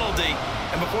 no penalty,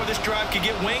 and before this drive could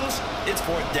get wings, it's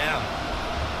 4th down.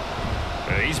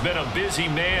 He's been a busy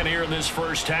man here in this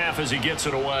first half as he gets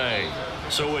it away.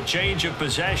 So a change of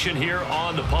possession here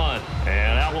on the punt.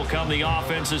 And out will come the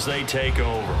offense as they take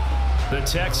over. The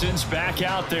Texans back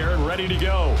out there and ready to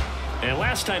go. And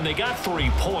last time they got 3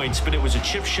 points, but it was a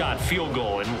chip shot field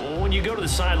goal. And when you go to the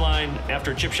sideline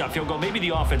after a chip shot field goal, maybe the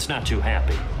offense not too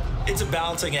happy. It's a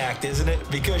balancing act, isn't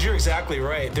it? Because you're exactly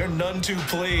right. They're none too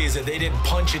pleased that they didn't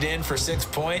punch it in for 6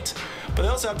 points. But they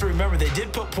also have to remember they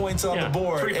did put points on the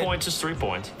board. 3 points is 3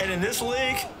 points. And in this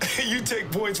league, you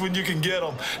take points when you can get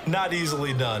them. Not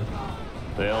easily done.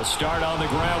 They'll start on the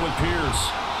ground with Pierce.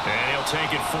 And he'll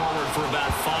take it forward for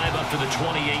about 5 up to the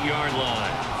 28-yard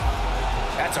line.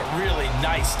 That's a really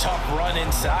nice, tough run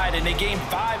inside. And they gained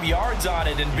 5 yards on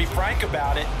it. And to be frank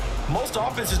about it, most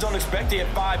offenses don't expect to get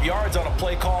 5 yards on a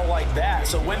play call like that.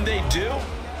 So when they do,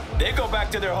 they go back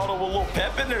to their huddle with a little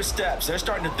pep in their steps. They're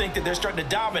starting to think that they're starting to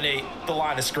dominate the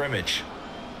line of scrimmage.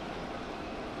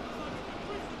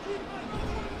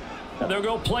 And they'll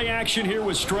go play action here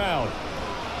with Stroud.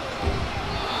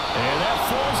 And that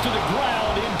falls to the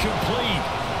ground, incomplete.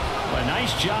 A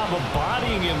nice job of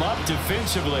bodying him up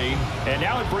defensively. And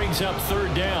now it brings up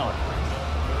 3rd down.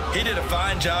 He did a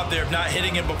fine job there of not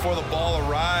hitting him before the ball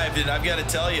arrived, and I've got to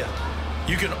tell you,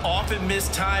 you can often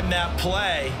mistime that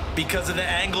play because of the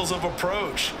angles of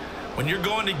approach. When you're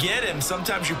going to get him,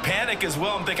 sometimes you panic as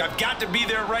well and think, I've got to be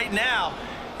there right now.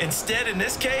 Instead, in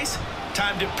this case,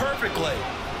 timed it perfectly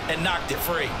and knocked it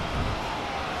free.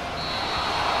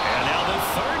 And now the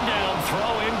 3rd down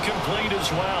throw incomplete as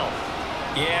well.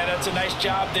 Yeah, that's a nice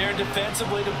job there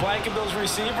defensively to blanket those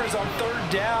receivers on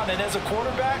 3rd down, and as a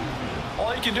quarterback,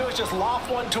 all you can do is just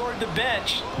loft one toward the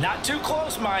bench, not too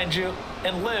close, mind you,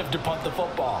 and live to punt the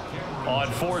football. On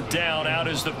 4th down, out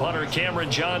is the punter, Cameron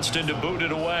Johnston, to boot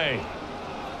it away.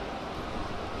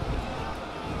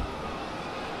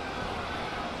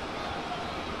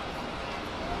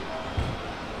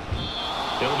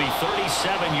 It'll be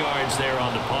 37 yards there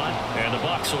on the punt, and the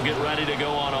Bucs will get ready to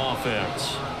go on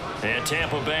offense. And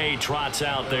Tampa Bay trots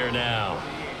out there now.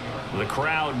 The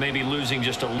crowd may be losing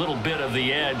just a little bit of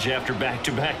the edge after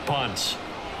back-to-back punts.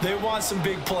 They want some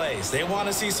big plays. They want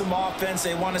to see some offense.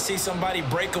 They want to see somebody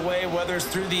break away, whether it's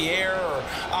through the air or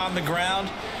on the ground.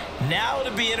 Now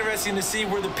it'll be interesting to see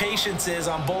where the patience is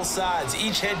on both sides.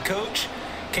 Each head coach,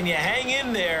 can you hang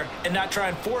in there and not try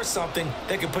and force something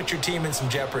that could put your team in some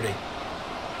jeopardy?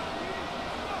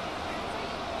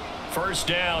 1st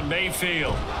down,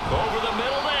 Mayfield. Over the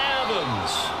middle to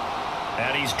Evans.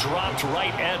 And he's dropped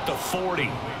right at the 40.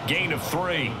 Gain of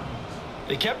 3.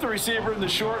 They kept the receiver in the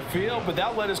short field, but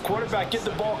that let his quarterback get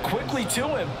the ball quickly to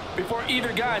him before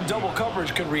either guy in double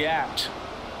coverage could react.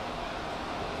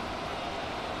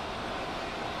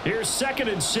 Here's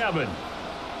 2nd and 7.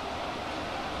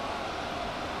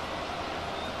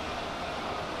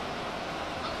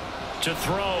 To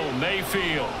throw,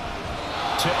 Mayfield.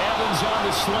 To Evans on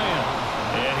the slant.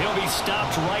 And he'll be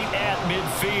stopped right at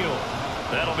midfield.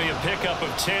 That'll be a pickup of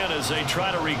 10 as they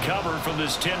try to recover from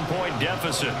this 10-point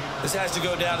deficit. This has to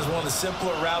go down as one of the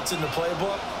simpler routes in the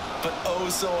playbook, but oh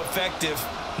so effective.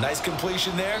 Nice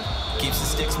completion there. Keeps the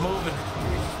sticks moving.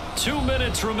 2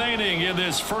 minutes remaining in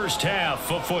this first half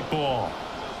of football.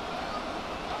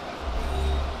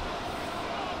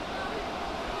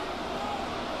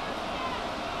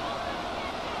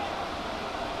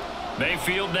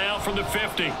 Mayfield now from the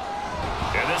 50.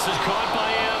 And this is caught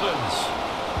by Evans.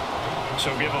 So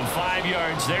give him 5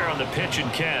 yards there on the pitch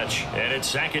and catch. And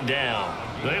it's 2nd down.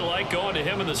 They like going to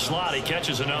him in the slot. He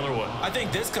catches another one. I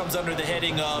think this comes under the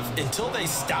heading of until they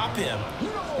stop him,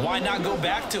 why not go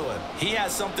back to him? He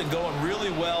has something going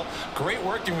really well. Great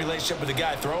working relationship with the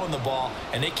guy throwing the ball,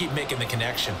 and they keep making the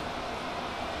connection.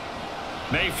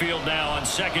 Mayfield now on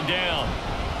 2nd down.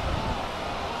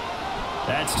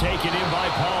 That's taken in by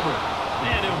Palmer.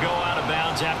 And he'll go out of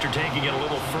bounds after taking it a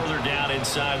little further down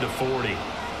inside the 40.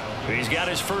 He's got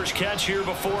his first catch here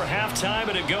before halftime,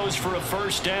 and it goes for a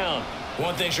 1st down.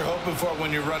 One thing you're hoping for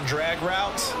when you run drag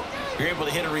routes, you're able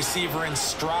to hit a receiver in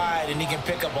stride, and he can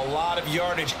pick up a lot of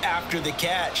yardage after the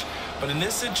catch. But in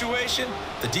this situation,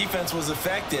 the defense was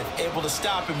effective, able to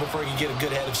stop him before he could get a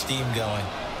good head of steam going.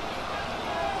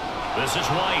 This is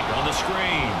White on the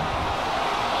screen.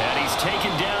 And he's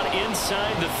taken down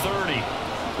inside the 30.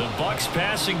 The Bucs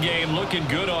passing game looking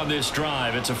good on this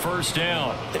drive. It's a first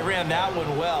down. They ran that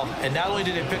one well, and not only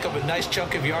did they pick up a nice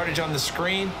chunk of yardage on the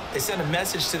screen, they sent a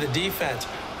message to the defense.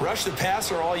 Rush the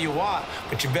passer all you want,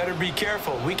 but you better be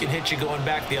careful. We can hit you going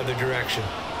back the other direction.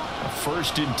 A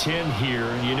 1st and 10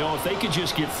 here. You know, if they could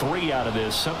just get 3 out of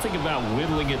this, something about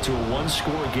whittling it to a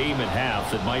one-score game at half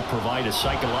that might provide a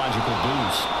psychological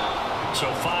boost.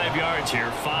 So 5 yards here,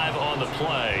 5 on the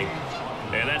play.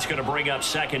 And that's going to bring up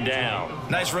 2nd down.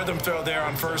 Nice rhythm throw there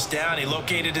on 1st down. He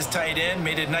located his tight end,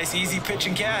 made it a nice, easy pitch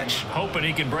and catch. Hoping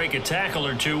he can break a tackle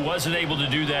or two. Wasn't able to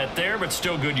do that there, but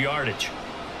still good yardage.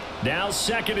 Now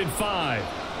 2nd and 5.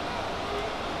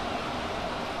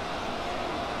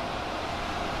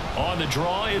 On the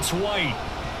draw, it's White.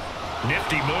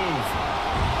 Nifty move.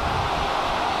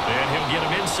 And he'll get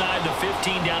him inside the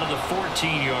 15 down to the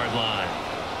 14-yard line.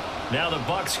 Now the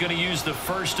Bucs going to use the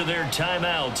first of their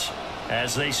timeouts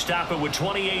as they stop it with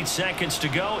 28 seconds to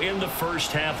go in the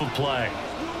first half of play.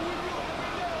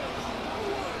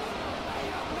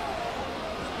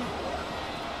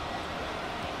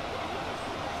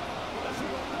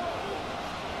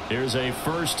 Here's a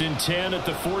 1st and 10 at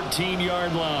the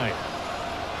 14-yard line.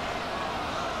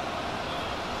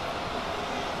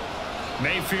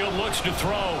 Mayfield looks to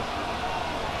throw.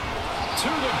 To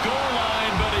the goal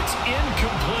line, but it's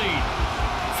incomplete.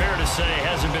 Fair to say,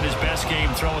 hasn't been his best game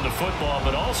throwing the football,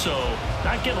 but also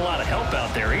not getting a lot of help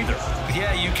out there either.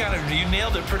 Yeah, you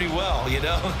nailed it pretty well, you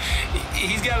know.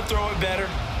 He's got to throw it better.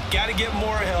 Got to get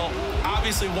more help.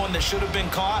 Obviously one that should have been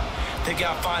caught. They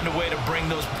got to find a way to bring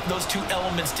those two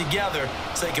elements together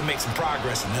so they can make some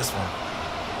progress in this one.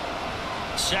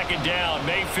 2nd down,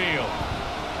 Mayfield.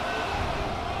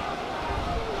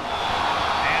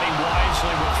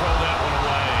 Wisely will throw that one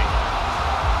away.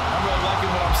 I'm really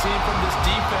liking what I'm seeing from this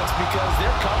defense because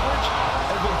their coverage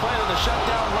has been playing at the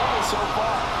shutdown level so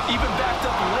far. Even backed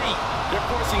up late, they're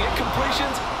forcing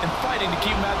incompletions and fighting to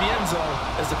keep them out of the end zone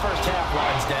as the first half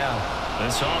winds down.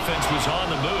 This offense was on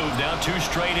the move. Now 2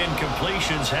 straight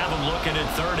incompletions have them looking at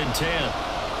 3rd and 10.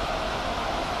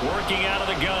 Working out of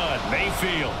the gun,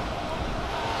 Mayfield.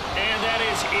 And that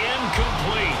is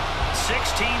incomplete.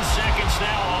 16 seconds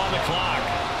now on the clock.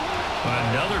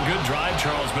 Another good drive,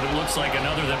 Charles, but it looks like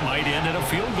another that might end in a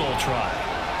field goal try.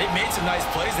 They've made some nice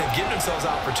plays. They've given themselves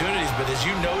opportunities, but as you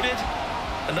noted,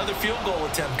 another field goal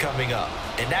attempt coming up.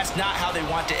 And that's not how they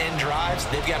want to end drives.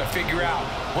 They've got to figure out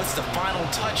what's the final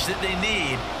touch that they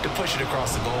need to push it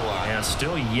across the goal line. Yeah,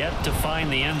 still yet to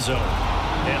find the end zone.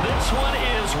 And this one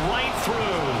is right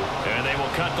through. And they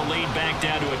will cut the lead back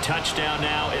down to a touchdown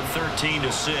now at 13-6.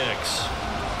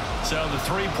 So the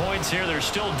 3 points here, they're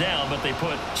still down, but they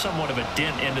put somewhat of a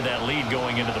dent into that lead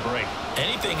going into the break.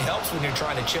 Anything helps when you're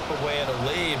trying to chip away at a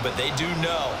lead, but they do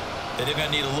know that they're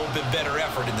going to need a little bit better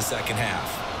effort in the second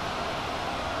half.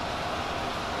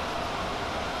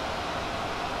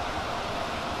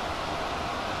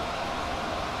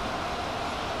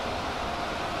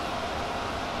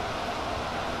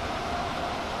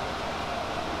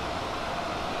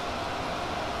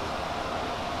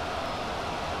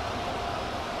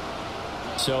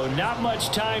 So not much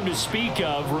time to speak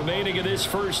of remaining in this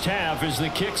first half as the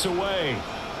kick's away.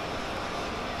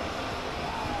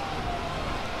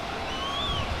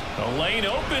 The lane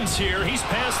opens here. He's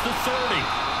past the 30.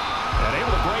 And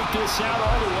able to break this out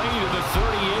all the way to the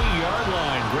 38-yard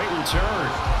line. Great return.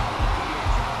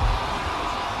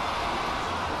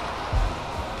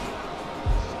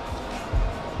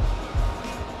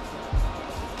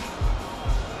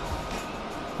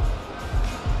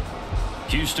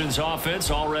 Houston's offense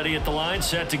already at the line,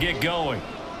 set to get going.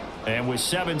 And with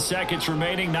 7 seconds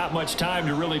remaining, not much time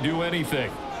to really do anything.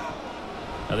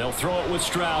 Now they'll throw it with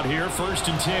Stroud here,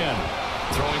 1st and 10.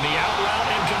 Throwing the out route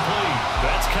incomplete.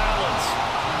 That's Collins.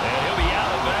 And he'll be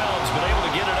out of bounds, but able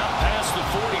to get it up past the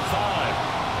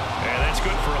 45. And that's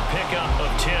good for a pickup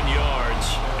of 10 yards.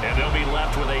 And they'll be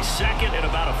left with a 2nd and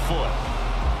about a foot.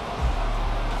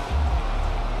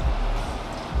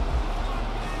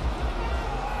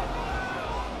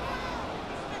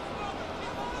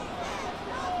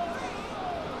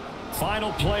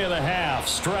 Final play of the half,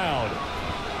 Stroud.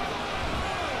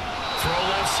 Throw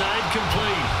left side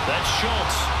complete. That's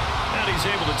Schultz. And he's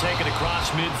able to take it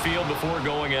across midfield before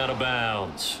going out of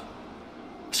bounds.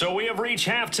 So we have reached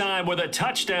halftime with a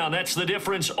touchdown. That's the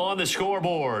difference on the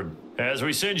scoreboard. As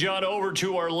we send you on over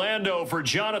to Orlando for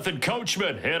Jonathan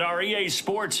Coachman at our EA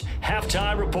Sports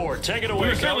Halftime Report. Take it away, We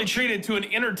were certainly Coach. treated to an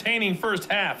entertaining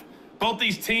first half. Both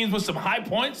these teams with some high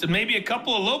points and maybe a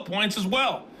couple of low points as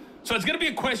well. So it's going to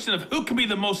be a question of who can be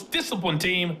the most disciplined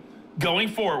team going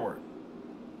forward.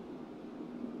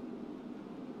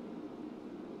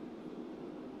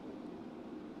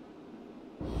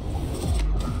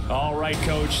 right,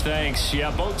 Coach. Thanks. Yeah,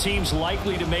 both teams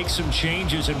likely to make some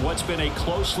changes in what's been a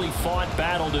closely fought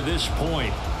battle to this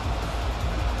point.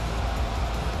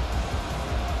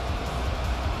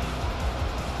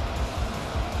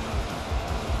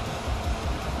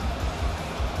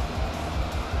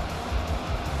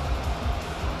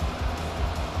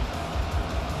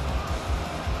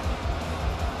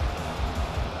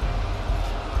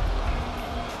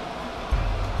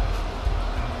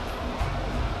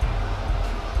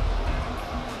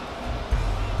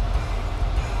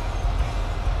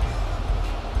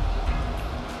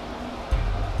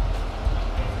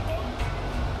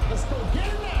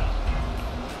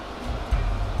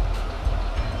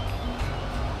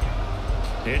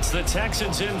 It's the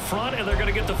Texans in front, and they're going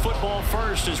to get the football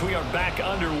first as we are back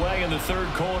underway in the third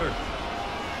quarter.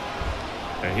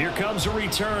 And here comes a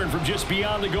return from just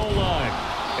beyond the goal line.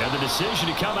 And the decision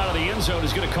to come out of the end zone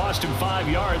is going to cost him 5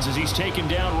 yards as he's taken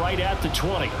down right at the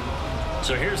 20.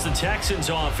 So here's the Texans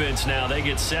offense now. They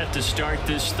get set to start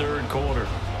this third quarter.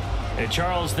 And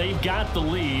Charles, they've got the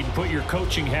lead. Put your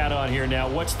coaching hat on here now.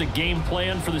 What's the game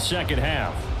plan for the second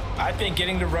half? I think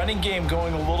getting the running game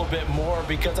going a little bit more,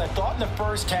 because I thought in the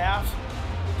first half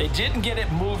they didn't get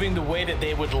it moving the way that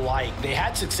they would like. They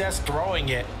had success throwing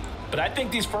it, but I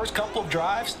think these first couple of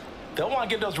drives, they'll want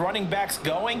to get those running backs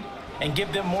going and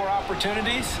give them more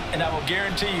opportunities, and I will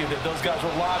guarantee you that those guys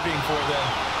were lobbying for them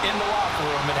in the locker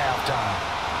room at halftime.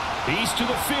 He's to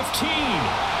the 15,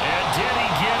 and did he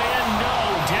get in? No,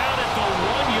 down at the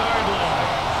 1-yard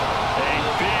line.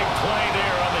 A big play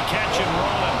there on the catch and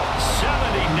run.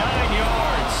 79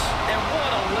 yards. And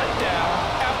what a letdown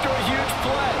after a huge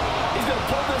play. He's going to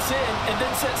pull this in and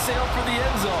then set sail for the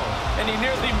end zone. And he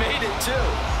nearly made it too.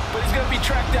 But he's going to be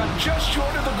tracked down just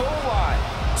short of the goal line.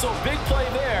 So big play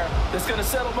there that's going to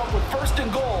settle him up with first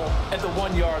and goal at the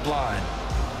 1-yard line.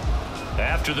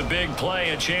 After the big play,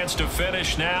 a chance to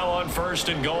finish now on first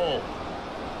and goal.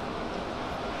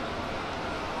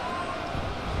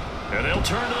 And they'll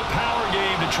turn to the power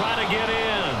game to try to get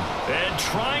in. And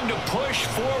trying to push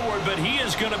forward, but he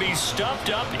is going to be stuffed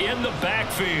up in the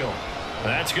backfield.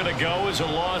 That's going to go as a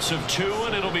loss of 2,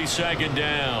 and it'll be second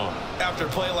down. After a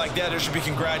play like that, there should be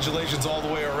congratulations all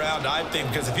the way around, I think,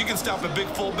 because if you can stop a big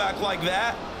fullback like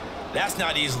that, that's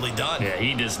not easily done. Yeah,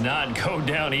 he does not go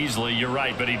down easily. You're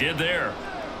right, but he did there.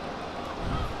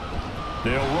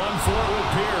 They'll run for it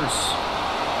with Pierce.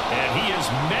 And he is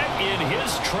met in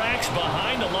his tracks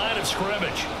behind the line of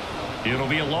scrimmage. It'll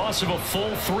be a loss of a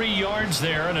full 3 yards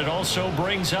there, and it also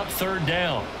brings up third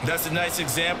down. That's a nice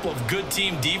example of good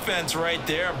team defense right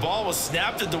there. Ball was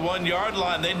snapped at the 1-yard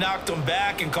line. They knocked him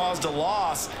back and caused a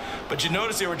loss. But you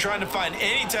notice they were trying to find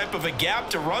any type of a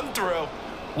gap to run through.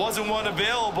 Wasn't one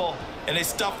available, and they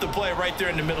stuffed the play right there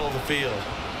in the middle of the field.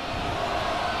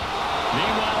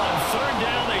 Meanwhile, on third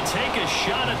down, they take a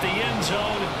shot at the end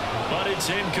zone, but it's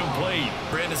incomplete.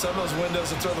 Brandon, some of those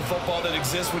windows to throw the football that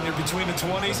exist when you're between the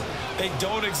 20s, they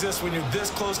don't exist when you're this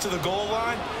close to the goal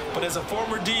line. But as a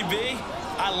former DB,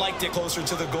 I liked it closer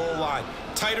to the goal line.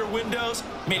 Tighter windows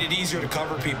made it easier to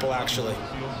cover people, actually.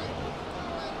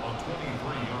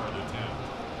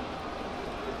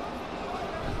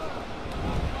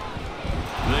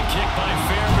 The kick by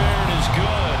Fairbairn is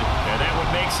good, and that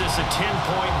one makes this a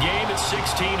 10-point game at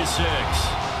 16-6.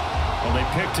 Well, they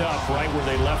picked up right where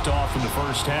they left off in the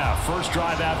first half. First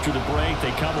drive after the break,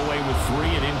 they come away with 3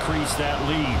 and increase that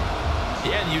lead.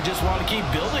 Yeah, and you just want to keep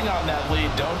building on that lead,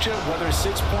 don't you? Whether it's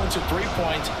 6 points or 3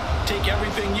 points, take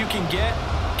everything you can get,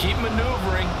 keep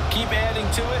maneuvering, keep adding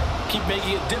to it, keep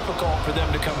making it difficult for them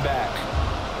to come back.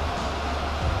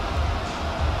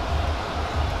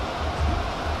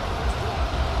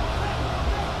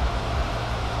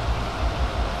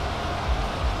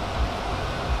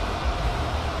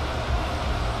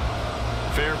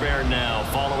 Fairbairn now,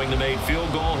 following the made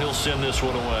field goal, he'll send this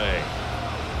one away.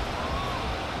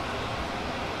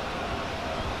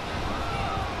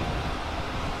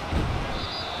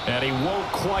 And he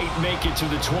won't quite make it to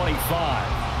the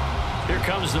 25. Here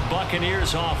comes the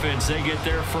Buccaneers offense. They get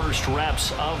their first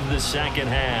reps of the second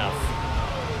half.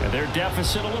 And their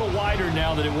deficit a little wider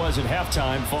now than it was at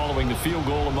halftime following the field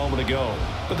goal a moment ago.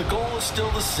 But the goal is still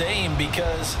the same,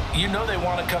 because you know they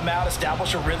want to come out,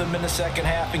 establish a rhythm in the second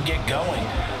half, and get going.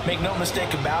 Make no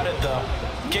mistake about it, though.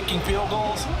 Kicking field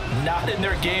goals, not in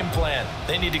their game plan.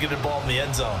 They need to get the ball in the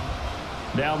end zone.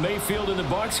 Now Mayfield and the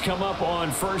Bucs come up on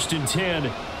 1st and 10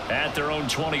 at their own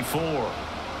 24.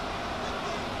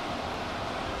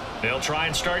 They'll try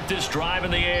and start this drive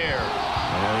in the air.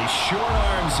 And he short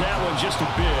arms that one just a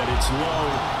bit. It's low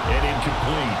and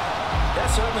incomplete. That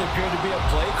certainly appeared to be a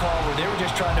play call where they were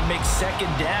just trying to make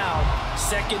second down,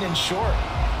 second and short.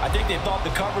 I think they thought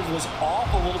the coverage was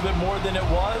off a little bit more than it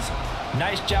was.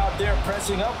 Nice job there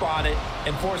pressing up on it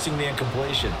and forcing the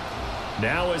incompletion.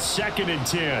 Now a 2nd and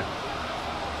 10.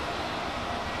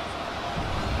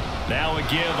 Now a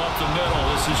give up the middle.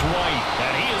 This is White.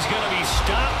 And he is going to be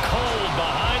stopped cold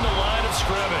behind the line of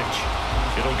scrimmage.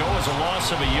 It'll go as a loss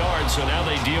of a yard, so now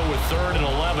they deal with 3rd and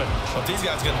 11. Well, if these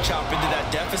guys are going to chop into that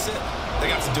deficit,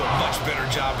 they got to do a much better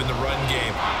job in the run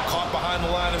game. Caught behind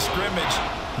the line of scrimmage,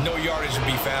 no yardage to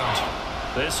be found.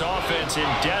 This offense in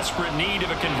desperate need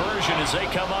of a conversion as they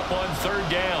come up on 3rd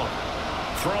down.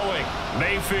 Throwing,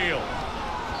 Mayfield.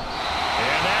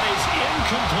 And that is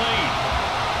incomplete.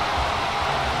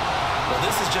 Well,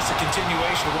 this is just a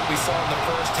continuation of what we saw in the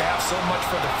first half. So much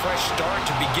for the fresh start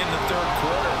to begin the 3rd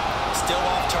quarter. Still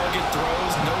off-target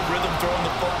throws, no rhythm throwing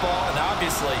the football, and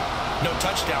obviously no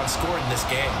touchdown scored in this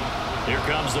game. Here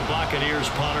comes the Buccaneers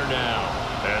punter now,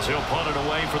 as he'll punt it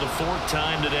away for the 4th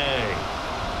time today.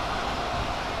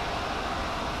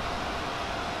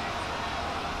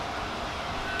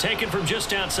 Taken from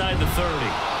just outside the 30.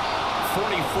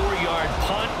 44-yard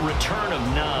punt, return of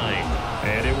 9.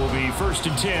 And it will be 1st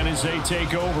and 10 as they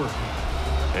take over.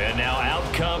 And now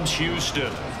out comes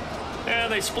Houston.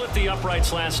 And they split the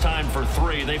uprights last time for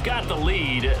 3. They've got the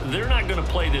lead. They're not going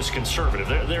to play this conservative.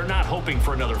 They're not hoping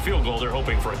for another field goal. They're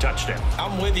hoping for a touchdown.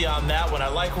 I'm with you on that one. I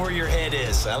like where your head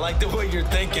is. I like the way you're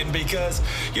thinking because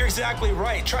you're exactly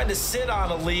right. Trying to sit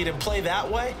on a lead and play that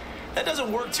way, that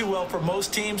doesn't work too well for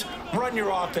most teams. Run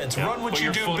your offense. Yep, run what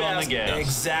you do best.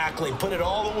 Exactly. Put it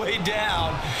all the way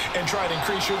down and try to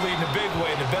increase your lead in a big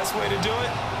way. And the best way to do it,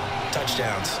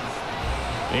 touchdowns.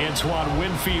 Antoine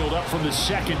Winfield up from the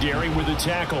secondary with the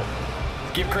tackle.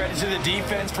 Give credit to the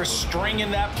defense for stringing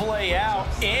that play out,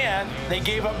 and they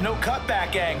gave up no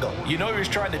cutback angle. You know he was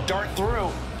trying to dart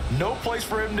through. No place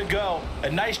for him to go.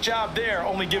 A nice job there,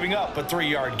 only giving up a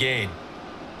 3-yard gain.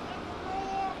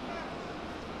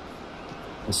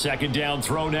 A 2nd down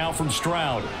throw now from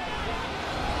Stroud.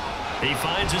 He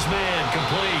finds his man,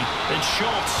 complete. It's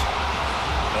Schultz.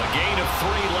 A gain of 3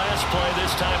 last play.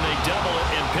 This time they double it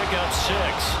and pick up 6.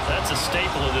 That's a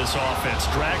staple of this offense.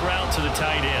 Drag route to the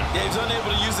tight end. Yeah, he's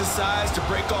unable to use his size to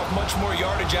break off much more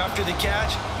yardage after the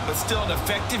catch, but still an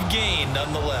effective gain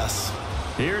nonetheless.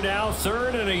 Here now,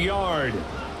 3rd and a yard.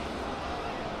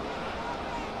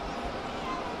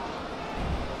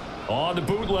 On the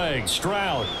bootleg,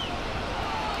 Stroud.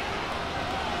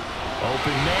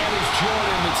 Open man is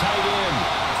Jordan, the tight end.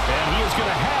 And he is going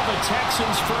to have a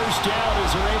Texans 1st down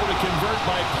as they're able to convert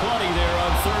by plenty there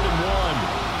on 3rd and 1.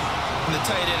 And the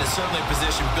tight end is certainly a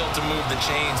position built to move the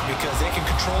chains because they can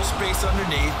control space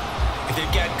underneath. If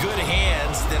they've got good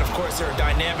hands, then of course they're a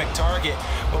dynamic target.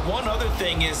 But one other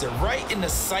thing is they're right in the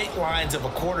sight lines of a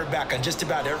quarterback on just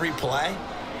about every play.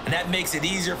 And that makes it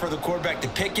easier for the quarterback to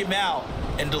pick him out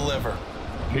and deliver.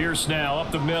 Pierce now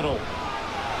up the middle.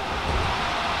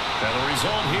 And the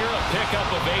result here, a pickup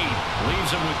of 8. Leaves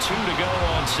him with 2 to go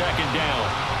on 2nd down.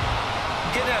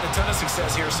 Getting had a ton of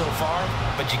success here so far,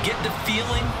 but you get the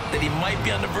feeling that he might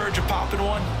be on the verge of popping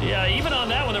one. Yeah, even on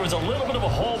that one, there was a little bit of a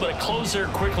hole, but it closed there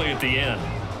quickly at the end.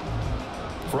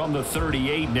 From the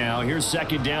 38 now, here's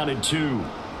 2nd down and 2.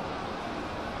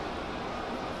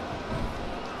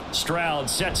 Stroud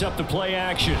sets up the play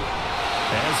action.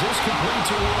 As this complete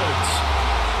to Woods.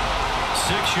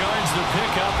 6 yards the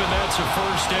pickup, and that's a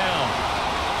 1st down.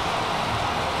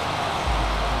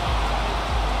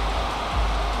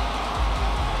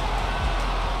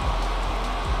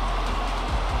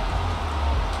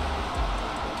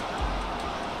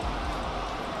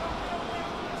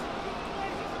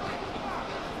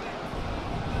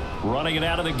 Running it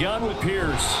out of the gun with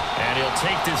Pierce. And he'll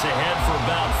take this ahead for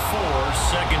about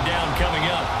 4. 2nd down coming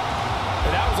up.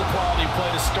 And that was a quality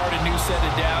play to start a new set of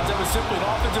downs. That was simply an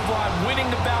offensive line winning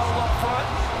the battle up front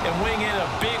and winning it in a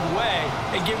big way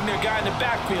and giving their guy in the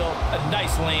backfield a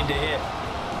nice lane to hit.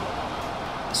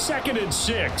 2nd and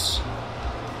 6.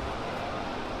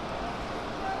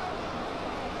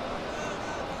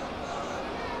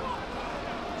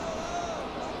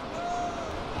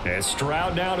 And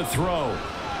Stroud now to throw.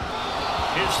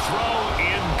 His throw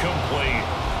incomplete.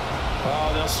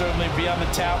 Oh, they'll certainly be on the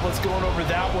tablets going over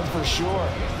that one for sure.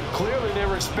 Clearly, they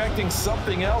were expecting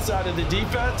something else out of the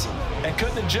defense and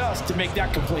couldn't adjust to make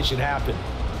that completion happen.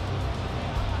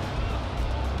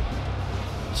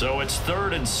 So it's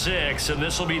 3rd and 6, and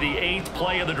this will be the 8th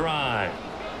play of the drive.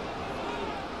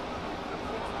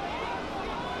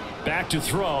 Back to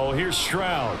throw. Here's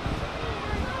Stroud.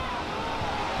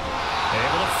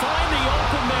 Able to find the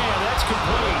open man. That's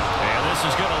complete. And this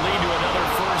is going to lead to another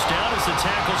 1st down as as the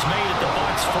tackle's made at the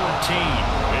Bucs 14.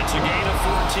 It's a gain of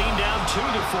 14, down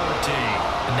 2-14.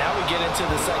 And now we get into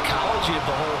the psychology of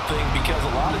the whole thing, because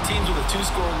a lot of teams with a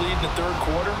 2-score lead in the third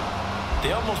quarter,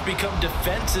 they almost become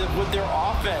defensive with their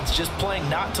offense, just playing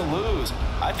not to lose.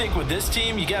 I think with this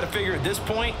team, you got to figure at this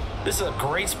point, this is a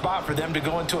great spot for them to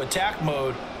go into attack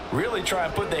mode, really try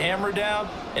and put the hammer down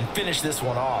and finish this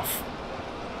one off.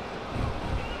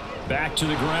 Back to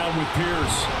the ground with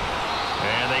Pierce.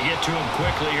 And they get to him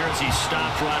quickly here as he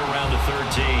stopped right around the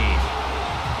 13.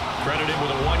 Credited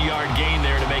with a 1-yard gain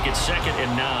there to make it 2nd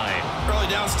and 9. Early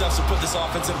down stuff to put this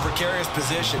offense in a precarious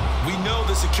position. We know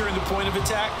that securing the point of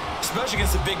attack, especially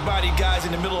against the big-bodied guys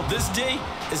in the middle of this D,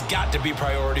 has got to be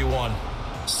priority one.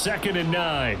 2nd and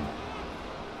 9.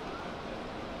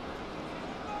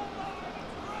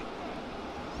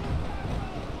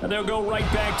 And they'll go right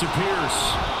back to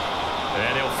Pierce.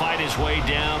 And he'll fight his way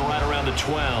down right around the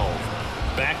 12.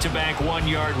 Back-to-back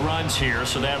 1-yard runs here,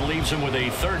 so that leaves him with a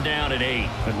 3rd down and 8.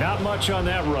 But not much on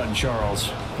that run,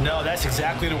 Charles. No, that's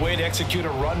exactly the way to execute a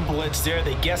run blitz there.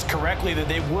 They guessed correctly that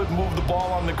they would move the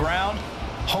ball on the ground,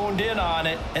 honed in on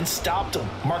it, and stopped them.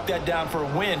 Mark that down for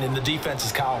a win in the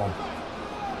defense's column.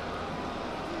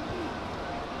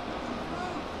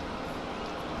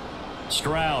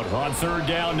 Stroud on 3rd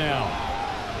down now.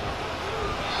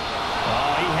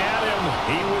 Oh, he had him.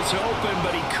 He was open,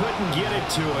 but he couldn't get it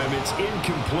to him. It's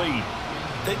incomplete.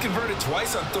 They converted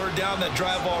twice on 3rd down that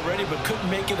drive already, but couldn't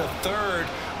make it a 3rd.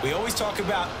 We always talk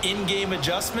about in-game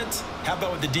adjustments. How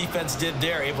about what the defense did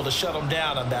there, able to shut them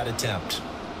down on that attempt?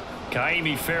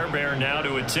 Kaimi Fairbairn now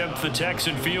to attempt the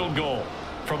Texan field goal.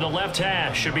 From the left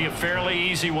hash, should be a fairly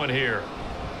easy one here.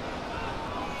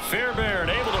 Fairbairn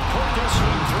able to put this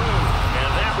one through,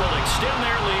 and that will extend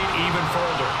their lead even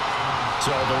further. So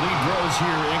the lead grows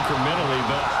here incrementally,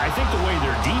 but I think the way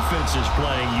their defense is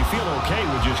playing, you feel okay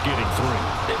with just getting 3.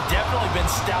 They've definitely been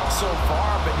stout so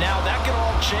far, but now that can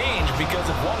all change, because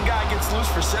if one guy gets loose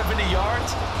for 70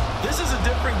 yards, this is a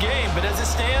different game. But as it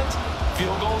stands,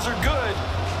 field goals are good.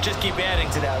 Just keep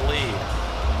adding to that lead.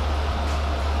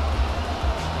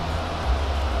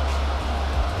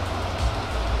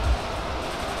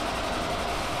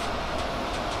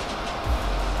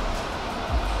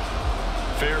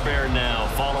 Fairbairn now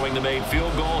following the made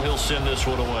field goal. He'll send this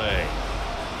one away.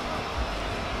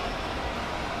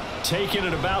 Taking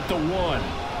it about the 1.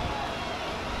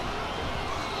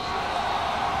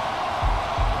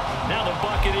 Now the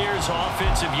Buccaneers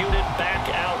offensive unit back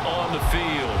out on the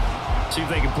field. See if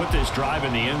they can put this drive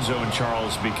in the end zone,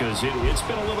 Charles, because it's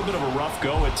been a little bit of a rough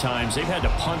go at times. They've had to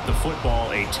punt the football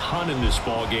a ton in this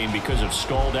ball game because of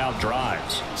stalled out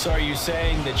drives. So are you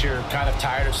saying that you're kind of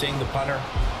tired of seeing the punter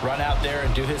run out there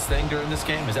and do his thing during this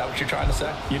game? Is that what you're trying to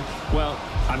say? Well,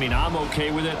 I mean, I'm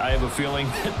okay with it. I have a feeling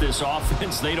that this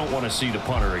offense, they don't want to see the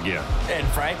punter again. And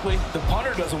frankly, the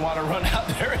punter doesn't want to run out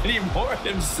there anymore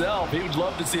himself. He would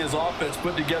love to see his offense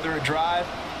put together a drive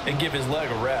and give his leg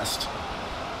a rest.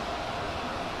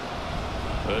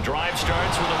 The drive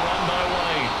starts with a run by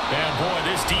White. And boy,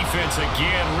 this defense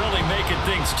again really making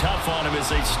things tough on him as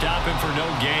they stop him for no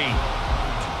gain.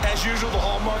 As usual, the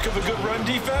hallmark of a good run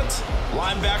defense,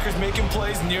 linebackers making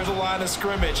plays near the line of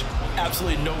scrimmage.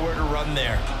 Absolutely nowhere to run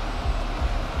there.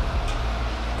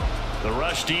 The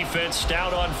rush defense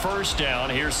stout on 1st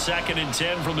down. Here's 2nd and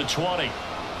 10 from the 20.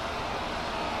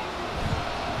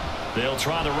 They'll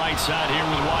try the right side here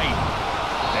with White.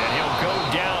 And he'll go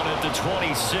down at the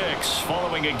 26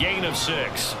 following a gain of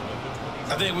 6.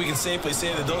 I think we can safely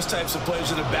say that those types of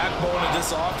plays are the backbone of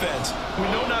this offense. We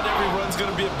know not every run's going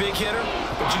to be a big hitter,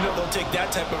 but you know they'll take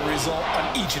that type of result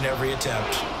on each and every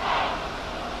attempt.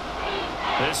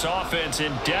 This offense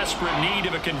in desperate need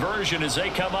of a conversion as they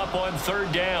come up on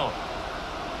 3rd down.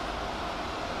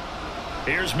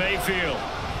 Here's Mayfield.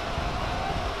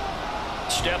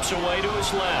 Steps away to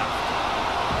his left.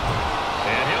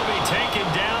 And he'll be taken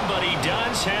down, but he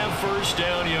does have 1st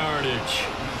down yardage.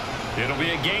 It'll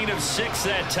be a gain of 6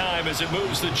 that time as it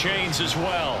moves the chains as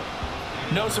well.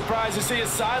 No surprise to see his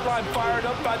sideline fired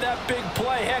up by that big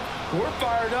play. Heck, we're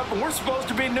fired up, and we're supposed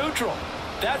to be neutral.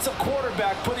 That's a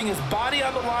quarterback putting his body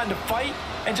on the line to fight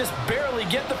and just barely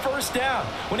get the 1st down.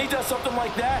 When he does something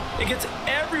like that, it gets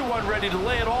everyone ready to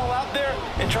lay it all out there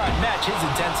and try and match his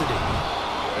intensity.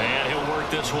 And he'll work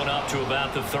this one up to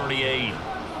about the 38.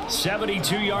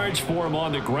 72 yards for him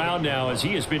on the ground now as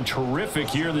he has been terrific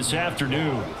here this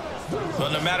afternoon.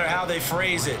 Well, no matter how they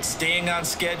phrase it, staying on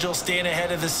schedule, staying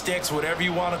ahead of the sticks, whatever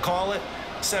you want to call it,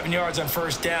 7 yards on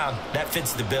 1st down, that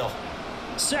fits the bill.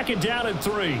 2nd down and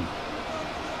 3.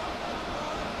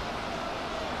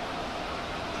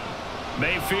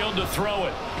 Mayfield to throw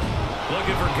it.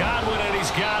 Looking for Godwin, and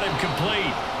he's got him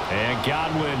complete. And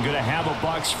Godwin going to have a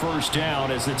Bucs first down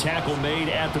as the tackle made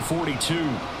at the 42.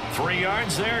 3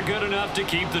 yards there, good enough to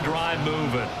keep the drive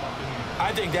moving.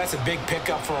 I think that's a big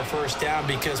pickup for a first down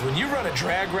because when you run a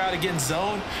drag route against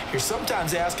zone, you're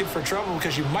sometimes asking for trouble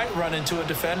because you might run into a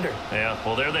defender. Yeah,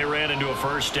 well, there they ran into a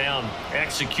first down,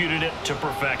 executed it to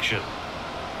perfection.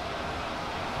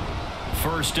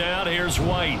 First down, here's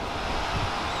White.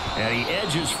 And he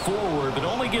edges forward, but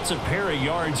only gets a pair of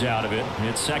yards out of it.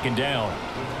 It's second down.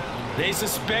 They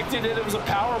suspected that it was a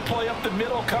power play up the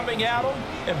middle coming at them,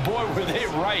 and boy, were they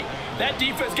right. That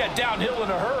defense got downhill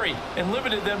in a hurry and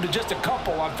limited them to just a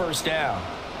couple on first down.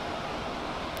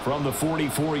 From the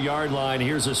 44-yard line,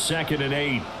 here's a 2nd and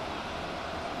 8.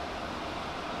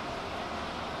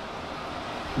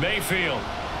 Mayfield.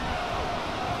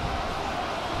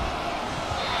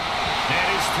 And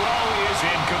his throw is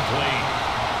incomplete.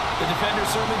 The defender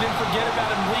certainly didn't forget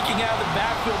about him leaking out of the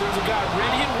backfield. There's a guy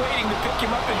ready and waiting to pick him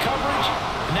up in coverage,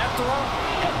 and that throw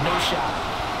had no shot.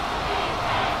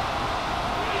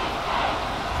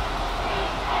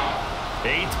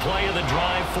 Eighth play of the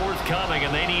drive forthcoming, and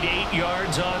they need 8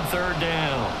 yards on third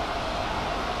down.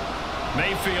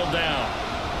 Mayfield down.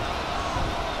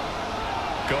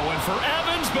 Going for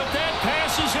Evans, but that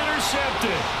pass is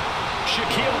intercepted.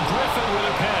 Shaquille Griffin with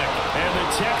a pick. And the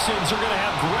Texans are going to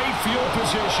have great field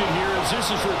position here as this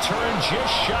is returned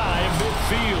just shy of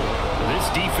midfield. This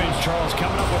defense, Charles,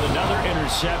 coming up with another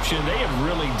interception. They have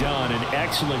really done an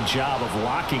excellent job of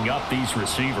locking up these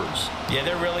receivers. Yeah,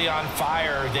 they're really on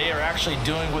fire. They are actually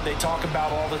doing what they talk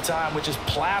about all the time, which is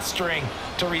plastering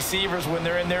to receivers when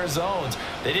they're in their zones.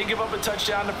 They didn't give up a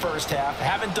touchdown in the first half.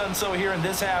 Haven't done so here in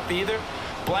this half either.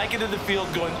 Blanketed the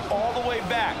field going all the way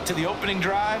back to the opening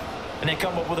drive, and they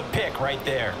come up with a pick right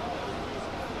there.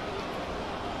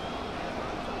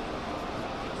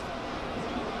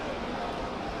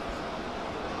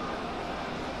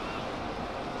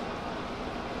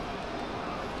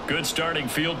 Good starting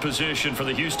field position for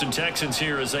the Houston Texans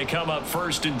here as they come up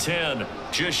 1st and 10,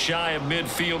 just shy of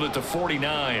midfield at the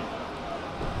 49.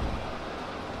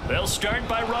 They'll start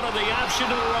by running the option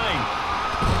to the right.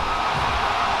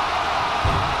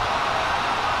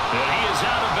 And he is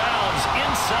out of bounds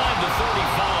inside the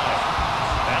 35.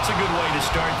 That's a good way to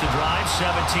start the drive.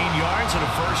 17 yards and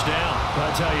a first down.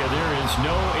 I'll tell you, there is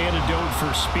no antidote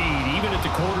for speed, even at the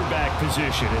quarterback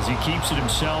position, as he keeps it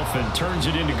himself and turns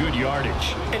it into good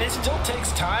yardage. And it still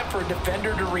takes time for a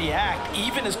defender to react.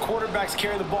 Even as quarterbacks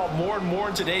carry the ball more and more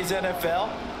in today's NFL,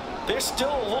 they're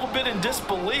still a little bit in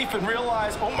disbelief and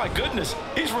realize, oh my goodness,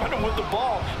 he's running with the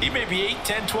ball. He may be 8,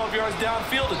 10, 12 yards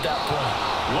downfield at that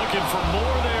point. Looking for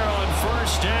more there on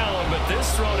first down, but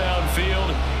this throw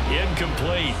downfield,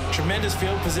 incomplete. Tremendous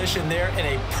field position there and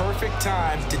a perfect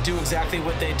time to do exactly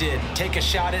what they did. Take a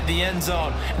shot at the end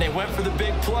zone, and they went for the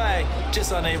big play,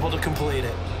 just unable to complete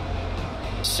it.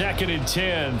 2nd and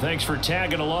 10. Thanks for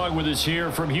tagging along with us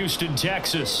here from Houston,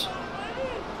 Texas.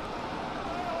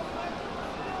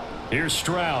 Here's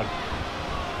Stroud.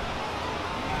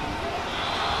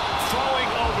 Throwing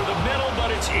over the middle,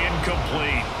 but it's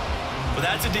incomplete. Well,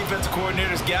 that's a defense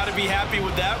coordinator's got to be happy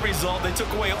with that result. They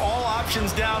took away all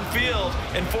options downfield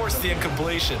and forced the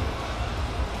incompletion.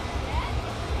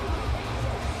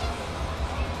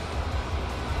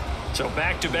 So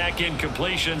back-to-back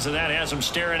incompletions, and that has them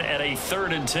staring at a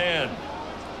 3rd and 10.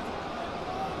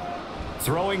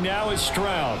 Throwing now is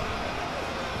Stroud.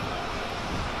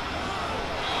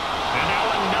 And now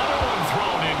another one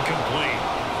thrown incomplete.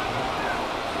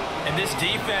 And this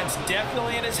defense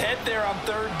definitely in his head there on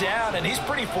 3rd down, and he's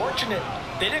pretty fortunate.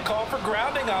 They didn't call for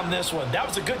grounding on this one. That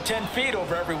was a good 10 feet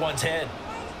over everyone's head.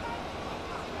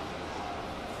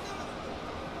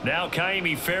 Now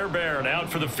Kaimi Fairbairn out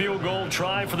for the field goal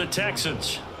try for the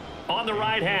Texans. On the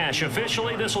right hash,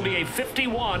 officially this will be a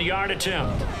 51-yard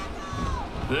attempt.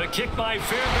 The kick by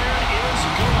Fairbairn is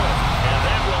good, and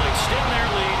that will extend their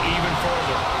lead even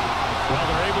further. Well,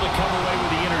 they're able to come away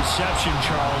with the interception,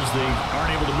 Charles. They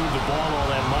aren't able to move the ball all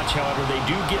that much. However, they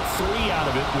do get 3 out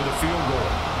of it with a field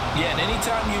goal. Yeah, and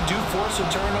anytime you do force a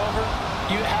turnover,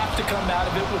 you have to come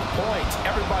out of it with points.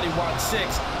 Everybody wants 6.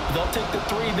 They'll take the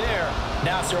 3 there.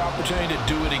 Now it's their opportunity to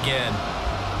do it again.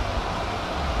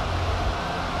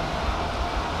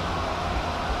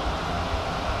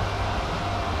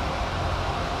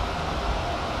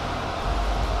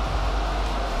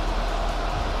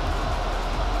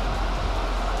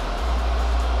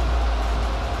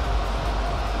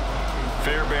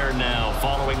 Fairbairn now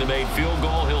following the made field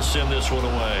goal. He'll send this one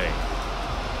away.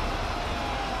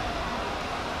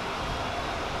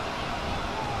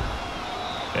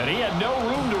 And he had no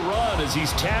room to run as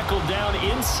he's tackled down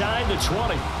inside the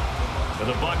 20.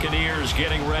 The Buccaneers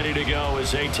getting ready to go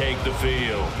as they take the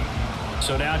field.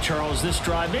 So now, Charles, this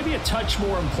drive maybe a touch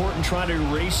more important, trying to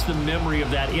erase the memory of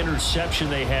that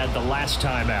interception they had the last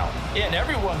time out. Yeah, and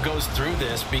everyone goes through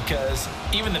this because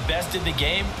even the best in the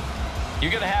game,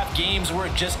 you're going to have games where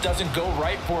it just doesn't go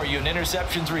right for you and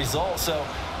interceptions result. So,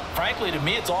 frankly, to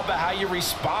me, it's all about how you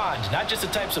respond, not just the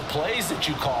types of plays that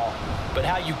you call, but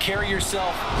how you carry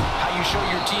yourself, how you show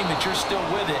your team that you're still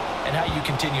with it, and how you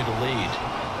continue to lead.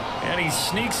 And he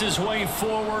sneaks his way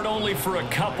forward only for a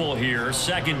couple here.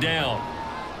 Second down.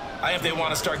 If they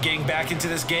want to start getting back into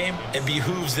this game, it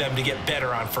behooves them to get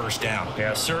better on first down.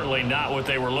 Yeah, certainly not what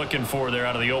they were looking for there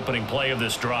out of the opening play of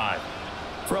this drive.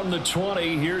 From the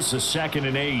 20, here's the 2nd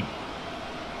and 8.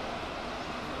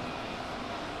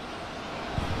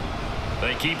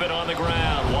 They keep it on the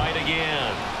ground. White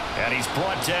again. And he's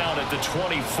brought down at the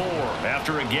 24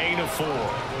 after a gain of 4.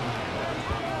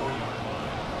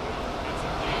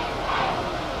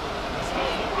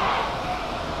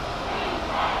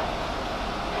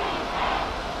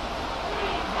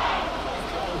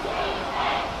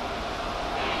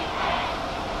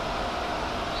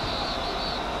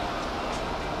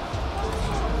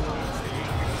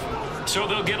 So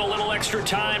they'll get a little extra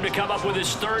time to come up with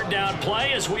his 3rd down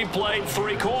play as we played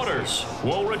 3 quarters.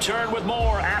 We'll return with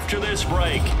more after this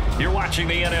break. You're watching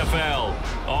the NFL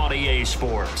on EA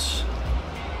Sports.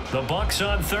 The Bucs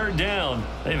on 3rd down.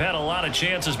 They've had a lot of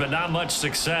chances, but not much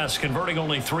success, converting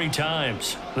only 3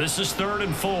 times. This is 3rd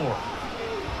and 4.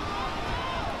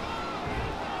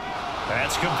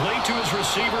 That's complete to his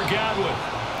receiver, Godwin.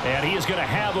 And he is going to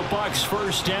have a Bucs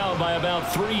first down by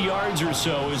about 3 yards or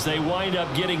so as they wind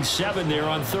up getting 7 there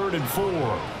on 3rd and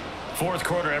 4. Fourth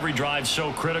quarter, every drive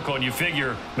so critical, and you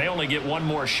figure may only get one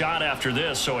more shot after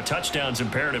this, so a touchdown's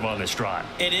imperative on this drive.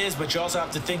 It is, but you also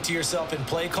have to think to yourself in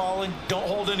play calling, don't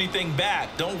hold anything back.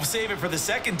 Don't save it for the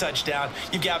 2nd touchdown.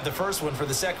 You've got the first one for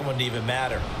the 2nd one to even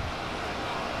matter.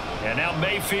 And now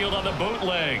Mayfield on the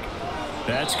bootleg.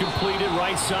 That's completed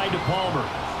right side to Palmer.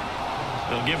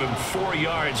 They'll give him 4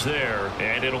 yards there,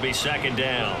 and it'll be 2nd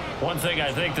down. One thing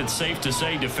I think that's safe to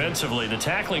say defensively, the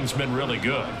tackling's been really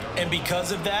good. And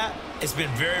because of that, it's been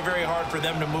very, very hard for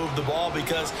them to move the ball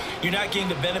because you're not getting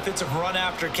the benefits of run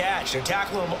after catch. They're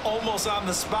tackling them almost on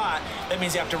the spot. That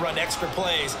means you have to run extra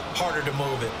plays, harder to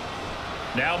move it.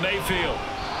 Now Mayfield.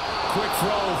 Quick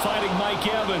throw, fighting Mike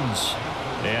Evans.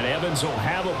 And Evans will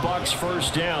have a Bucs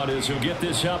first down as he'll get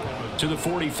this up to the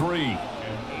 43.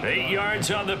 8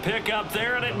 yards on the pickup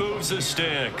there, and it moves the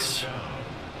sticks.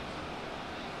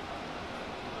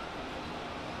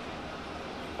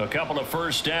 A couple of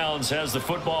first downs, has the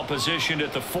football positioned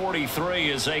at the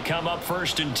 43 as they come up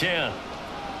 1st and 10.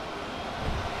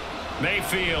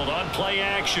 Mayfield on play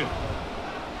action.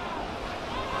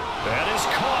 That is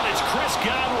caught. It's Chris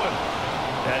Godwin.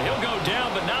 And he'll go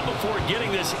down, but not before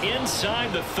getting this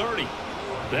inside the 30.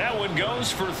 That one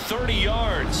goes for 30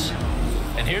 yards.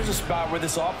 And here's a spot where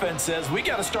this offense says, we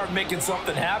got to start making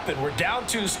something happen. We're down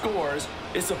 2 scores.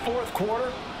 It's the 4th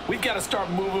quarter. We've got to start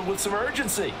moving with some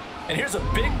urgency. And here's a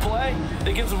big play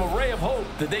that gives them a ray of hope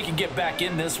that they can get back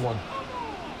in this one.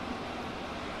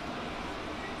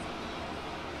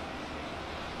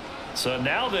 So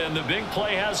now then, the big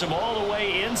play has them all the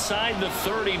way inside the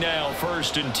 30 now,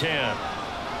 1st and 10.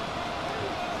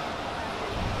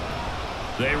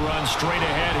 They run straight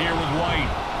ahead here with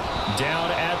White.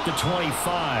 Down at the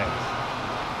 25.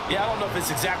 Yeah, I don't know if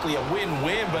it's exactly a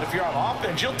win-win, but if you're on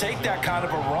offense, you'll take that kind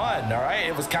of a run, all right?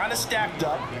 It was kind of stacked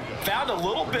up, found a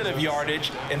little bit of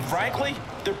yardage, and frankly,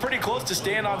 they're pretty close to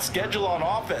staying on schedule on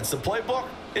offense. The playbook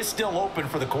is still open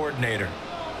for the coordinator.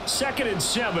 2nd and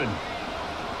 7.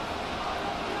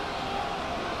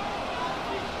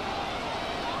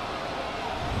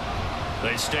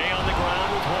 They stay on the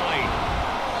ground with White.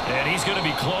 And he's going to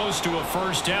be close to a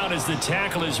first down as the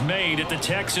tackle is made at the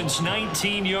Texans'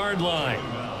 19-yard line.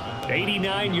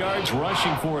 89 yards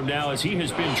rushing for him now as he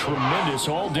has been tremendous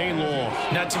all day long.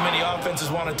 Not too many offenses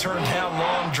want to turn down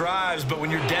long drives, but when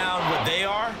you're down what they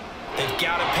are, they've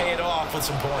got to pay it off with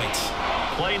some points.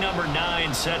 Play number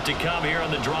 9 set to come here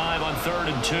on the drive on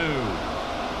 3rd and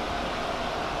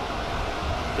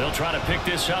 2. They'll try to pick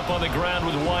this up on the ground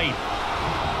with White.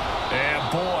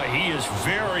 And boy, he is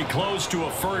very close to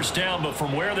a first down, but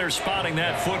from where they're spotting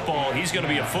that football, he's going to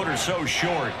be a foot or so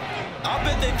short. I'll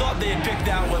bet they thought they had picked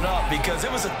that one up because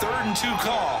it was a 3rd and 2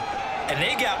 call, and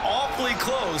they got awfully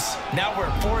close. Now we're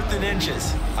at 4th and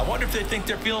inches. I wonder if they think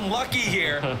they're feeling lucky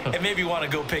here and maybe want to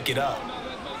go pick it up.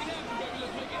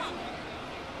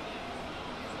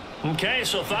 Okay,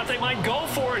 so thought they might go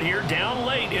for it here, down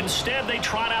late. Instead, they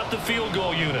trot out the field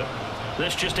goal unit.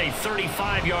 This just a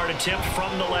 35-yard attempt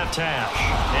from the left hash.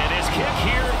 And his kick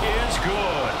here is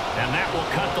good. And that will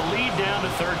cut the lead down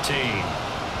to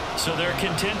 13. So they're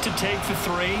content to take the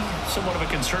 3. Somewhat of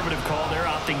a conservative call there,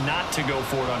 opting not to go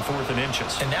for it on 4th and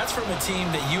inches. And that's from a team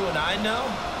that you and I know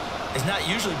is not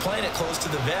usually playing it close to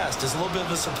the vest. It's a little bit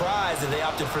of a surprise that they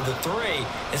opted for the 3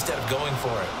 instead of going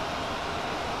for it.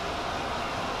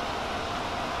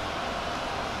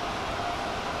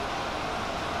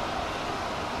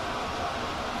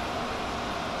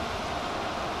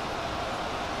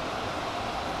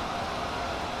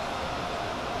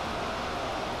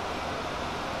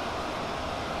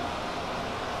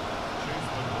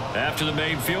 After the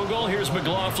made field goal, here's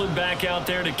McLaughlin back out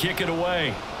there to kick it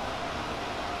away.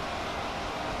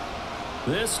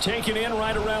 This taken in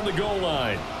right around the goal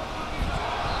line.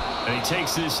 And he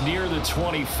takes this near the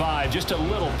 25. Just a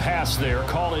little pass there.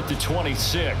 Call it the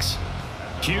 26.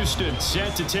 Houston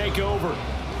set to take over.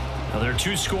 Now, there are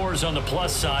 2 scores on the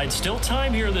plus side. Still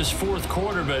time here in this 4th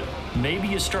quarter, but maybe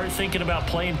you start thinking about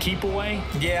playing keep away?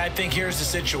 Yeah, I think here's the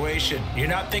situation. You're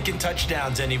not thinking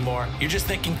touchdowns anymore. You're just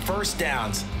thinking first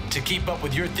downs. To keep up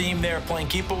with your theme there, playing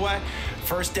keep away,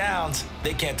 first downs,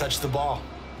 they can't touch the ball.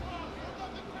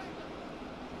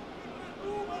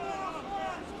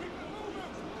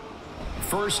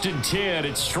 First and 10,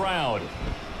 it's Stroud.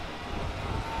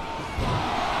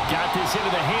 Got this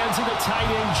into the hands of the tight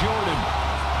end, Jordan.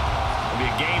 It'll be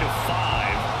a gain of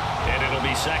 5, and it'll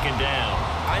be second down.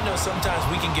 I know sometimes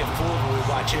we can get fooled when we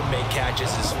watch him make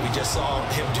catches, as we just saw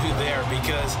him do there,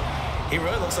 because he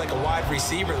really looks like a wide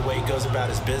receiver the way he goes about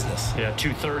his business. Yeah,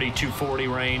 230, 240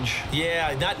 range.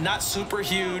 Yeah, not super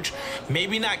huge.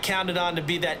 Maybe not counted on to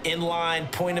be that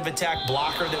inline point-of-attack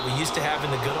blocker that we used to have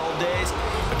in the good old days.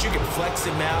 But you can flex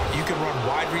him out. You can run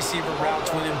wide receiver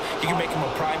routes with him. You can make him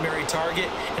a primary target,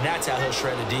 and that's how he'll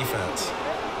shred a defense.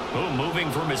 Oh, moving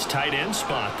from his tight end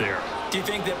spot there. Do you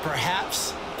think that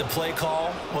perhaps the play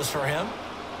call was for him?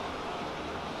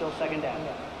 Still second down.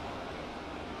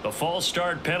 The false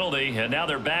start penalty, and now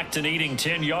they're back to needing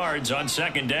 10 yards on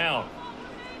second down.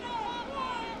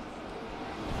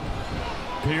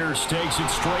 Pierce takes it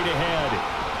straight ahead.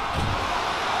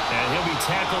 And he'll be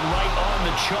tackled right on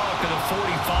the chalk of the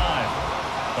 45.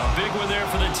 A big one there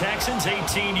for the Texans,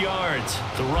 18 yards.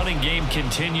 The running game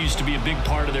continues to be a big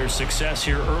part of their success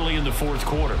here early in the 4th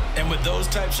quarter. And with those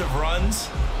types of runs,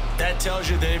 that tells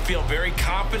you that they feel very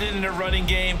confident in their running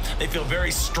game. They feel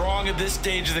very strong at this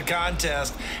stage of the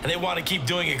contest, and they want to keep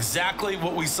doing exactly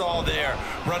what we saw there,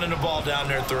 running the ball down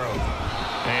their throat.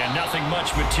 And nothing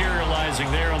much materializing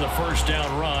there on the first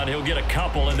down run. He'll get a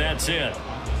couple, and that's it.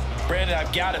 Brandon,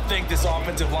 I've got to think this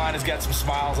offensive line has got some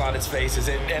smiles on its faces.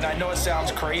 And I know it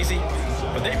sounds crazy,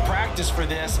 but they practiced for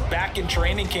this back in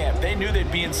training camp. They knew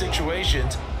they'd be in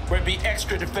situations where there'd be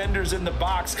extra defenders in the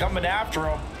box coming after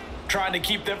them, trying to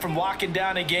keep them from locking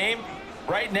down a game.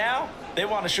 Right now, they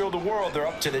want to show the world they're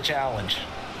up to the challenge.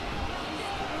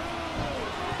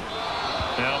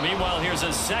 Now, meanwhile, here's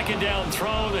a second down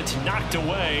throw that's knocked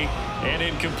away and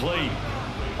incomplete.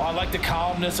 Well, I like the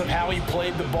calmness of how he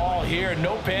played the ball here.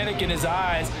 No panic in his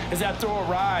eyes as that throw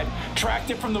arrived. Tracked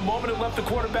it from the moment it left the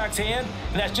quarterback's hand,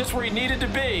 and that's just where he needed to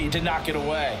be to knock it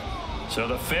away. So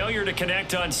the failure to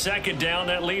connect on second down,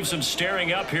 that leaves him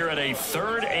staring up here at a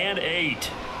 3rd and 8.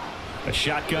 A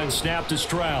shotgun snap to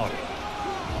Stroud.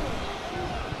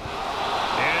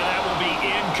 And that will be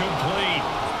incomplete.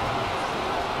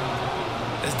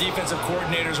 As defensive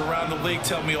coordinators around the league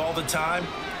tell me all the time,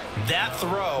 that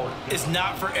throw is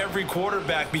not for every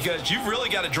quarterback because you've really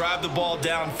got to drive the ball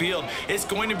downfield. It's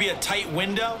going to be a tight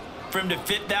window for him to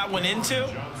fit that one into.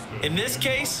 In this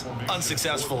case,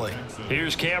 unsuccessfully.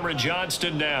 Here's Cameron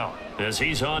Johnston now as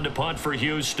he's on to punt for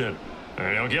Houston.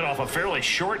 And he'll get off a fairly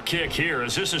short kick here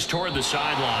as this is toward the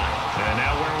sideline. And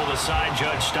now where will the side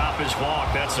judge stop his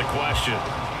walk? That's the question.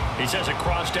 He says it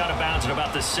crossed out of bounds at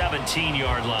about the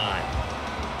 17-yard line.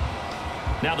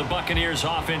 Now the Buccaneers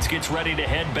offense gets ready to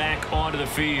head back onto the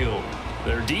field.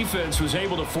 Their defense was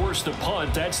able to force the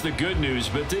punt. That's the good news.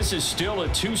 But this is still a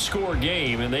 2-score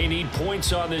game, and they need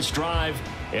points on this drive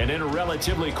and in a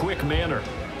relatively quick manner.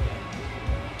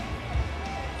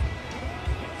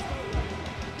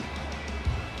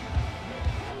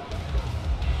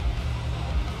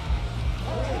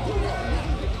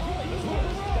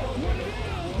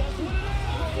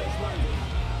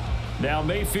 Now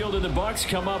Mayfield and the Bucs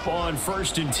come up on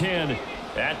 1st and 10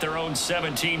 at their own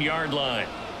 17-yard line.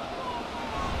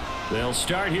 They'll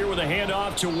start here with a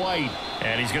handoff to White.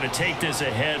 And he's going to take this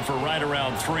ahead for right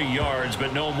around 3 yards,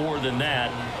 but no more than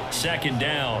that. Second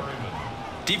down.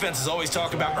 Defenses always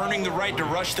talk about earning the right to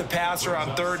rush the passer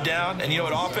on 3rd down. And you know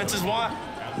what offenses want?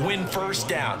 win first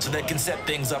down so they can set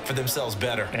things up for themselves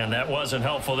better. And that wasn't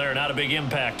helpful there. Not a big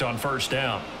impact on first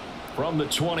down. From the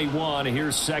 21,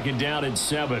 here's 2nd down and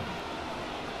 7.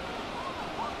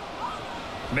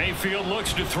 Mayfield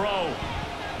looks to throw.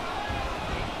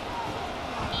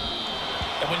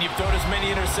 And when you've thrown as many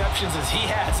interceptions as he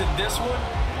has in this one,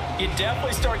 you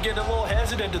definitely start getting a little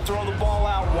hesitant to throw the ball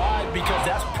out wide because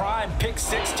that's prime pick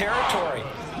 6 territory.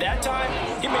 That time,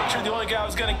 he made sure the only guy who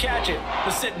was going to catch it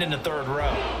was sitting in the 3rd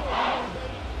row.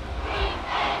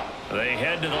 They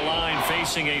head to the line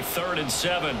facing a 3rd and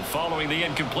 7 following the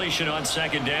incompletion on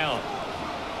 2nd down.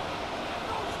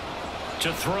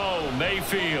 To throw,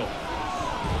 Mayfield.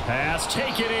 Pass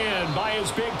taken in by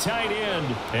his big tight end.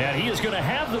 And he is going to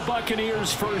have the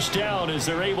Buccaneers first down as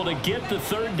they're able to get the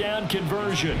 3rd down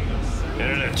conversion.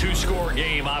 And in a 2-score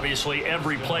game, obviously,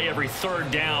 every play, every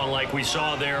 3rd down, like we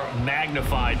saw there,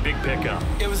 magnified. Big pickup.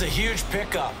 It was a huge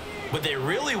pickup. What they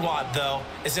really want, though,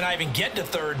 is to not even get to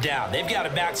 3rd down. They've got to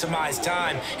maximize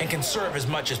time and conserve as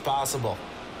much as possible.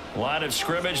 Line of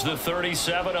scrimmage, the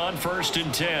 37 on 1st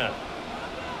and 10.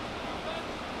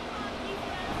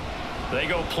 They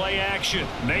go play action.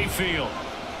 Mayfield.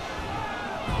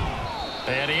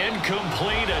 And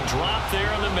incomplete. A drop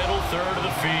there in the middle 3rd of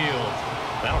the field.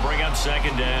 That'll bring up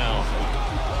 2nd down.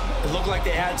 It looked like they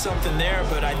had something there,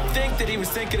 but I think that he was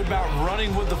thinking about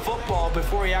running with the football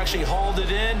before he actually hauled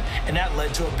it in, and that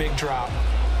led to a big drop.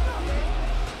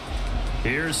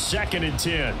 Here's 2nd and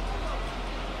 10.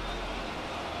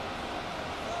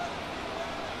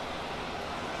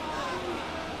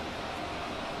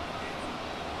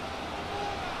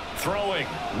 Throwing,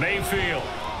 Mayfield.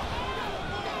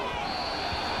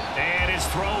 And his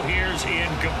throw here's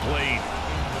incomplete.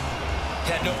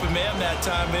 Had an open man that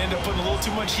time, but ended up putting a little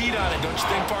too much heat on it, don't you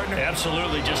think, partner?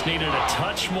 Absolutely. Just needed a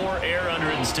touch more air under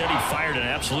it. Instead, he fired an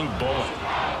absolute bullet.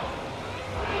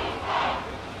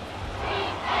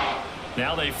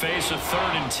 Now they face a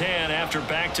 3rd and 10 after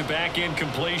back-to-back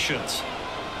incompletions.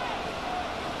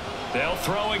 They'll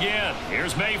throw again.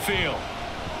 Here's Mayfield.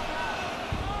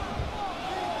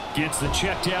 Gets the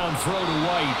check down throw to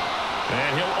White.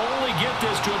 And he'll only get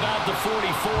this to about the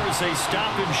 44 as they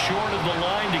stop him short of the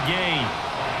line to gain.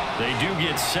 They do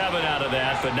get 7 out of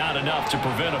that, but not enough to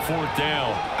prevent a 4th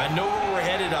down. I know where we're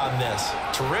headed on this.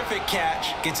 Terrific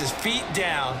catch, gets his feet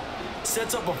down,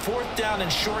 sets up a 4th down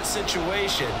and short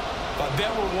situation. But I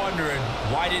bet we're wondering,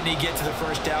 why didn't he get to the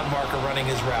 1st down marker running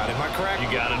his route? Am I correct?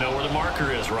 You got to know where the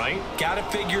marker is, right? Got to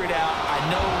figure it out. I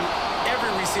know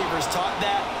every receiver is taught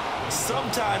that.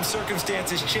 Sometimes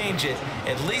circumstances change it.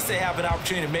 At least they have an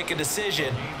opportunity to make a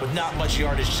decision with not much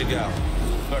yardage to go.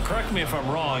 But correct me if I'm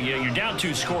wrong. You're down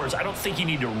 2 scores. I don't think you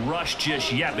need to rush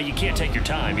just yet, but you can't take your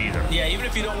time either. Yeah, even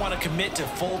if you don't want to commit to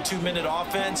full 2-minute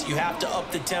offense, you have to up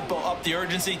the tempo, up the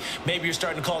urgency. Maybe you're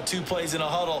starting to call 2 plays in a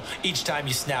huddle each time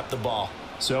you snap the ball.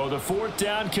 So the 4th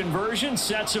down conversion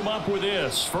sets him up with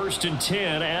this. 1st and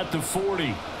 10 at the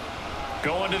 40.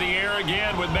 Going to the air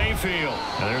again with Mayfield.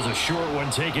 And there's a short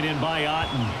one taken in by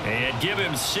Otten. And give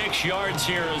him 6 yards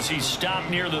here as he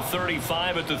stopped near the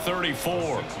 35 at the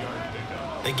 34.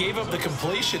 They gave up the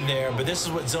completion there, but this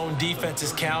is what zone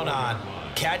defenses count on.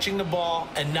 Catching the ball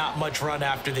and not much run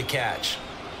after the catch.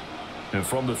 And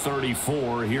from the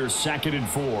 34, here's 2nd and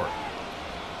 4.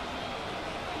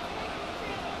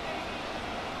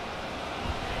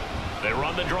 They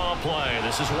run the draw play.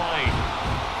 This is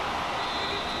White.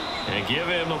 And give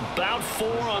him about 4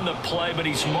 on the play, but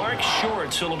he's marked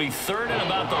short, so it'll be 3rd and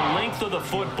about the length of the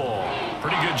football.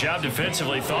 Pretty good job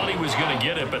defensively. Thought he was going to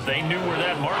get it, but they knew where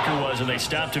that marker was, and they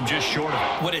stopped him just short of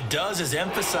it. What it does is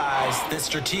emphasize that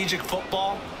strategic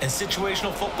football and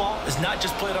situational football is not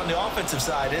just played on the offensive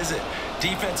side, is it?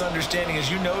 Defense understanding, as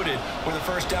you noted, where the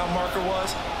 1st down marker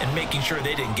was and making sure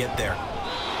they didn't get there.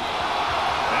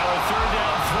 Now a 3rd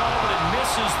down throw, but it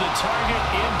misses the target,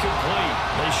 incomplete.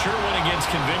 They sure went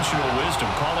against conventional wisdom,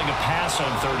 calling a pass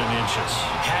on 3rd and inches.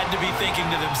 Had to be thinking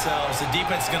to themselves, the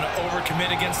defense is going to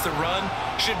overcommit against the run.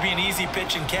 Should be an easy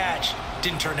pitch and catch.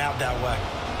 Didn't turn out that way.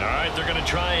 All right, they're going to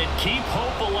try and keep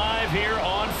hope alive here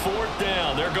on 4th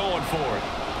down. They're going for it.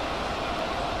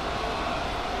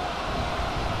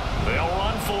 They'll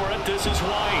run for it. This is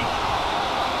White.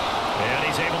 And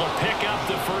he's able to pick up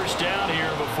the 1st down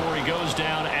here before he goes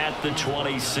down at the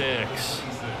 26.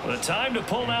 The time to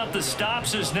pull out the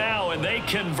stops is now, and they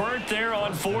convert there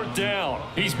on 4th down.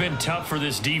 He's been tough for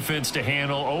this defense to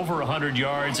handle, over 100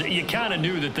 yards. You kind of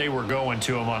knew that they were going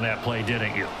to him on that play,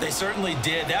 didn't you? They certainly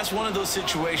did. That's one of those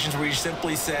situations where you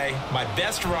simply say, my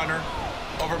best runner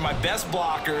over my best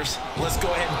blockers, let's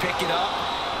go ahead and pick it up.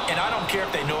 And I don't care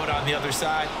if they know it on the other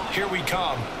side. Here we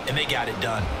come, and they got it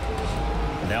done.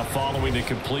 Now following the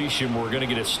completion, we're going to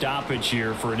get a stoppage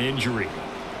here for an injury.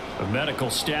 The medical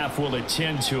staff will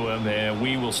attend to him, and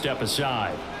we will step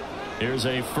aside. Here's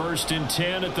a 1st and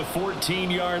 10 at the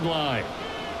 14-yard line.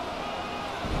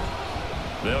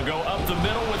 They'll go up the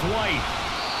middle with White.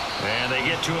 And they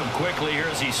get to him quickly here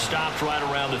as he stopped right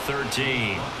around the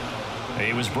 13.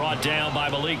 He was brought down by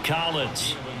Malik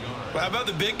Collins. How about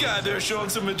the big guy there showing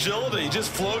some agility? He just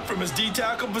flowed from his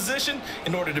D-tackle position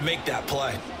in order to make that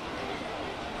play.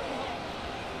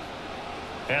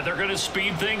 And they're going to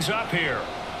speed things up here.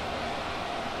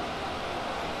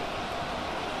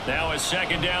 Now a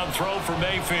 2nd down throw for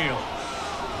Mayfield.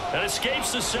 That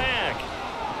escapes the sack.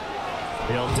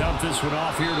 He'll dump this one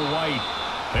off here to White.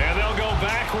 And they'll go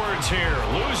backwards here,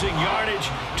 losing yardage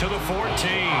to the 14.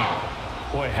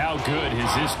 Boy, how good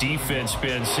has this defense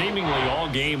been seemingly all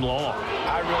game long?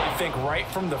 I really think right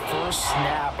from the first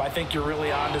snap, I think you're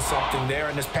really onto something there.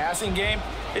 In this passing game,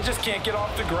 it just can't get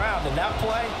off the ground. And that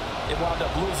play, it wound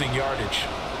up losing yardage.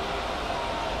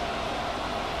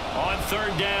 On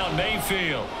 3rd down,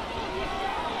 Mayfield.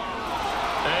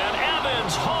 And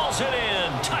Evans hauls it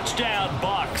in. Touchdown,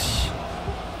 Bucs.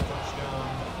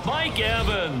 Mike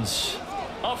Evans,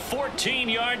 a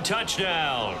 14-yard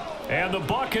touchdown. And the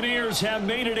Buccaneers have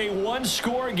made it a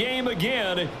 1-score game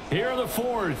again here in the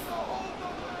 4th.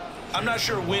 I'm not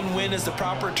sure win-win is the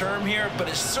proper term here, but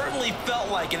it certainly felt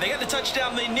like it. They got the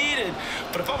touchdown they needed,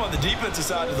 but if I'm on the defensive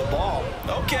side of the ball,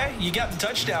 okay, you got the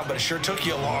touchdown, but it sure took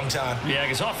you a long time. Yeah,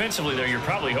 because offensively there, you're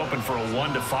probably hoping for a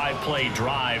 1 to 5 play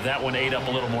drive. That one ate up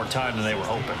a little more time than they were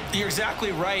hoping. You're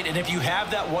exactly right, and if you have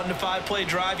that 1 to 5 play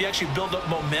drive, you actually build up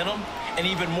momentum and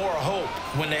even more hope.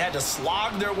 When they had to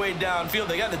slog their way downfield,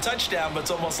 they got the touchdown, but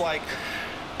it's almost like,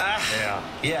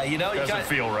 yeah, you know, doesn't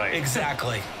feel right.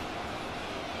 Exactly.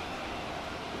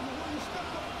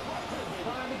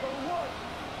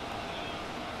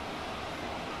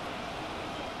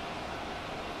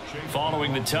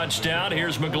 Following the touchdown,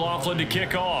 here's McLaughlin to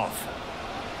kick off.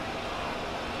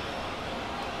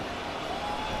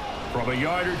 From a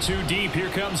yard or two deep, here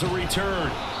comes a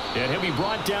return. And he'll be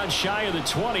brought down shy of the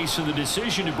 20, so the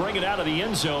decision to bring it out of the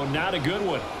end zone, not a good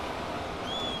one.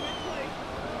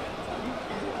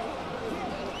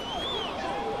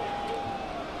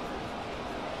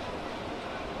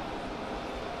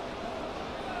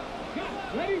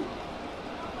 Ready?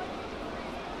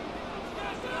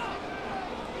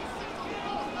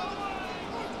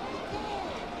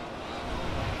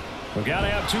 We've got to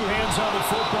have 2 hands on the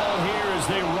football here as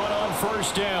they run on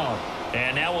 1st down.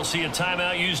 And now we'll see a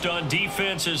timeout used on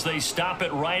defense as they stop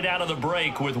it right out of the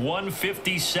break with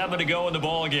 1:57 to go in the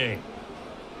ball game.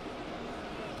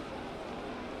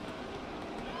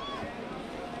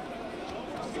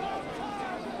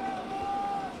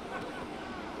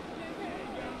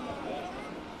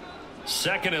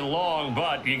 Second and long,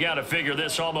 but you got to figure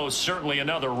this almost certainly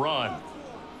another run.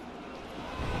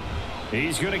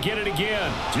 He's going to get it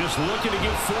again. Just looking to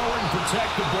get forward and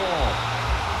protect the ball.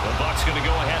 The Bucs going to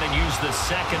go ahead and use the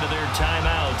 2nd of their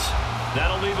timeouts.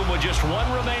 That'll leave them with just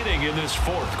 1 remaining in this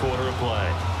 4th quarter of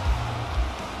play.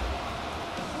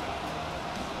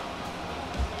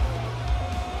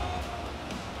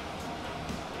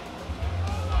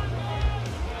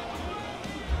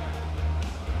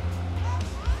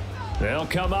 They'll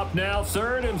come up now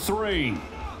 3rd and 3.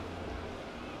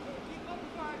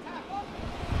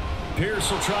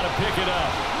 Pierce will try to pick it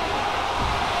up.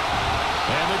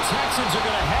 And the Texans are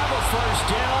going to have a 1st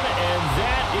down, and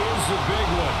that is the big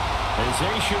one, as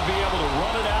they should be able to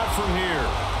run it out from here.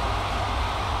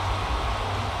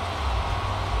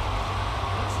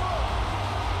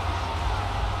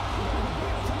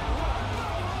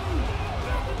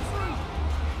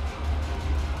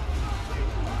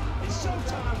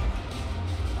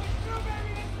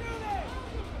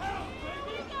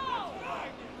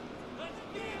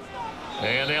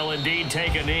 And they'll indeed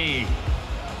take a knee.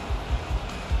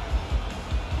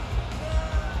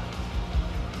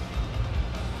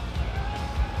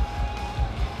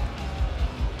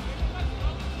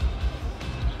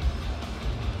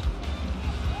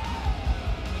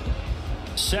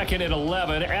 Second and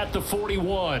 11 at the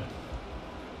 41.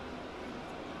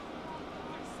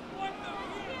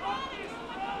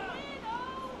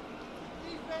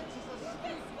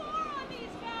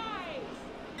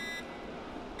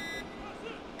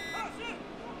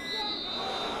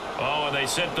 Oh, and they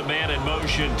sent the man in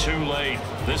motion too late.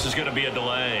 This is going to be a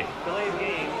delay. Delayed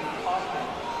game.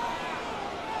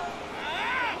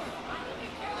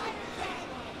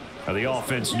 Now the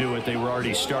offense knew it. They were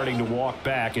already starting to walk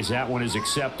back as that one is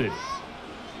accepted.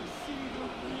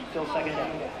 Still 2nd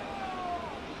down.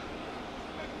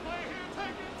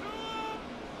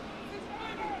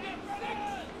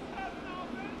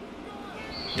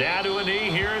 Down to a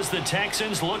knee here as the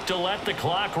Texans look to let the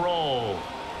clock roll.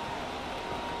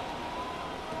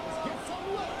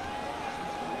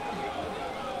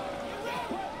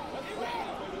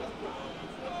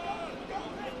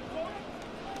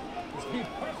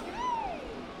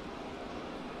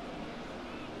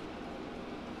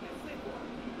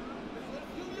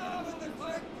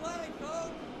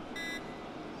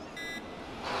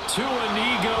 To a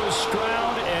knee goes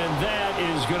Stroud, and that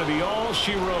is going to be all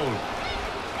she wrote.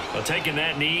 Well, taking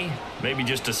that knee, maybe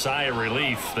just a sigh of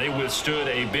relief. They withstood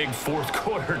a big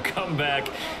fourth-quarter comeback.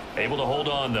 Able to hold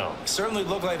on, though. Certainly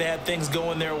looked like they had things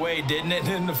going their way, didn't it?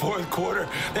 In the fourth quarter,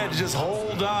 they had to just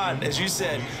hold on. As you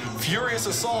said, furious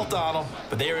assault on them,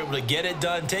 but they were able to get it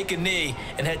done, take a knee,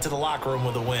 and head to the locker room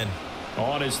with a win.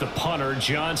 On is the punter,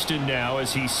 Johnston, now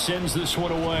as he sends this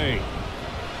one away.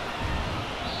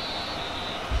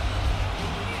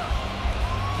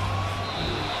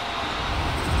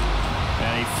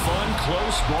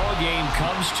 Close ball game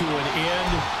comes to an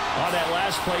end. On that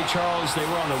last play, Charles, they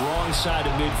were on the wrong side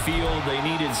of midfield. They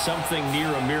needed something near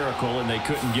a miracle, and they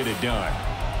couldn't get it done.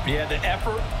 Yeah, the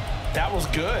effort, that was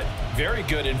good. Very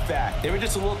good, in fact. They were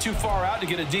just a little too far out to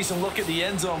get a decent look at the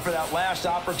end zone for that last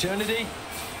opportunity.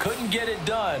 Couldn't get it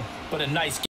done, but a nice game.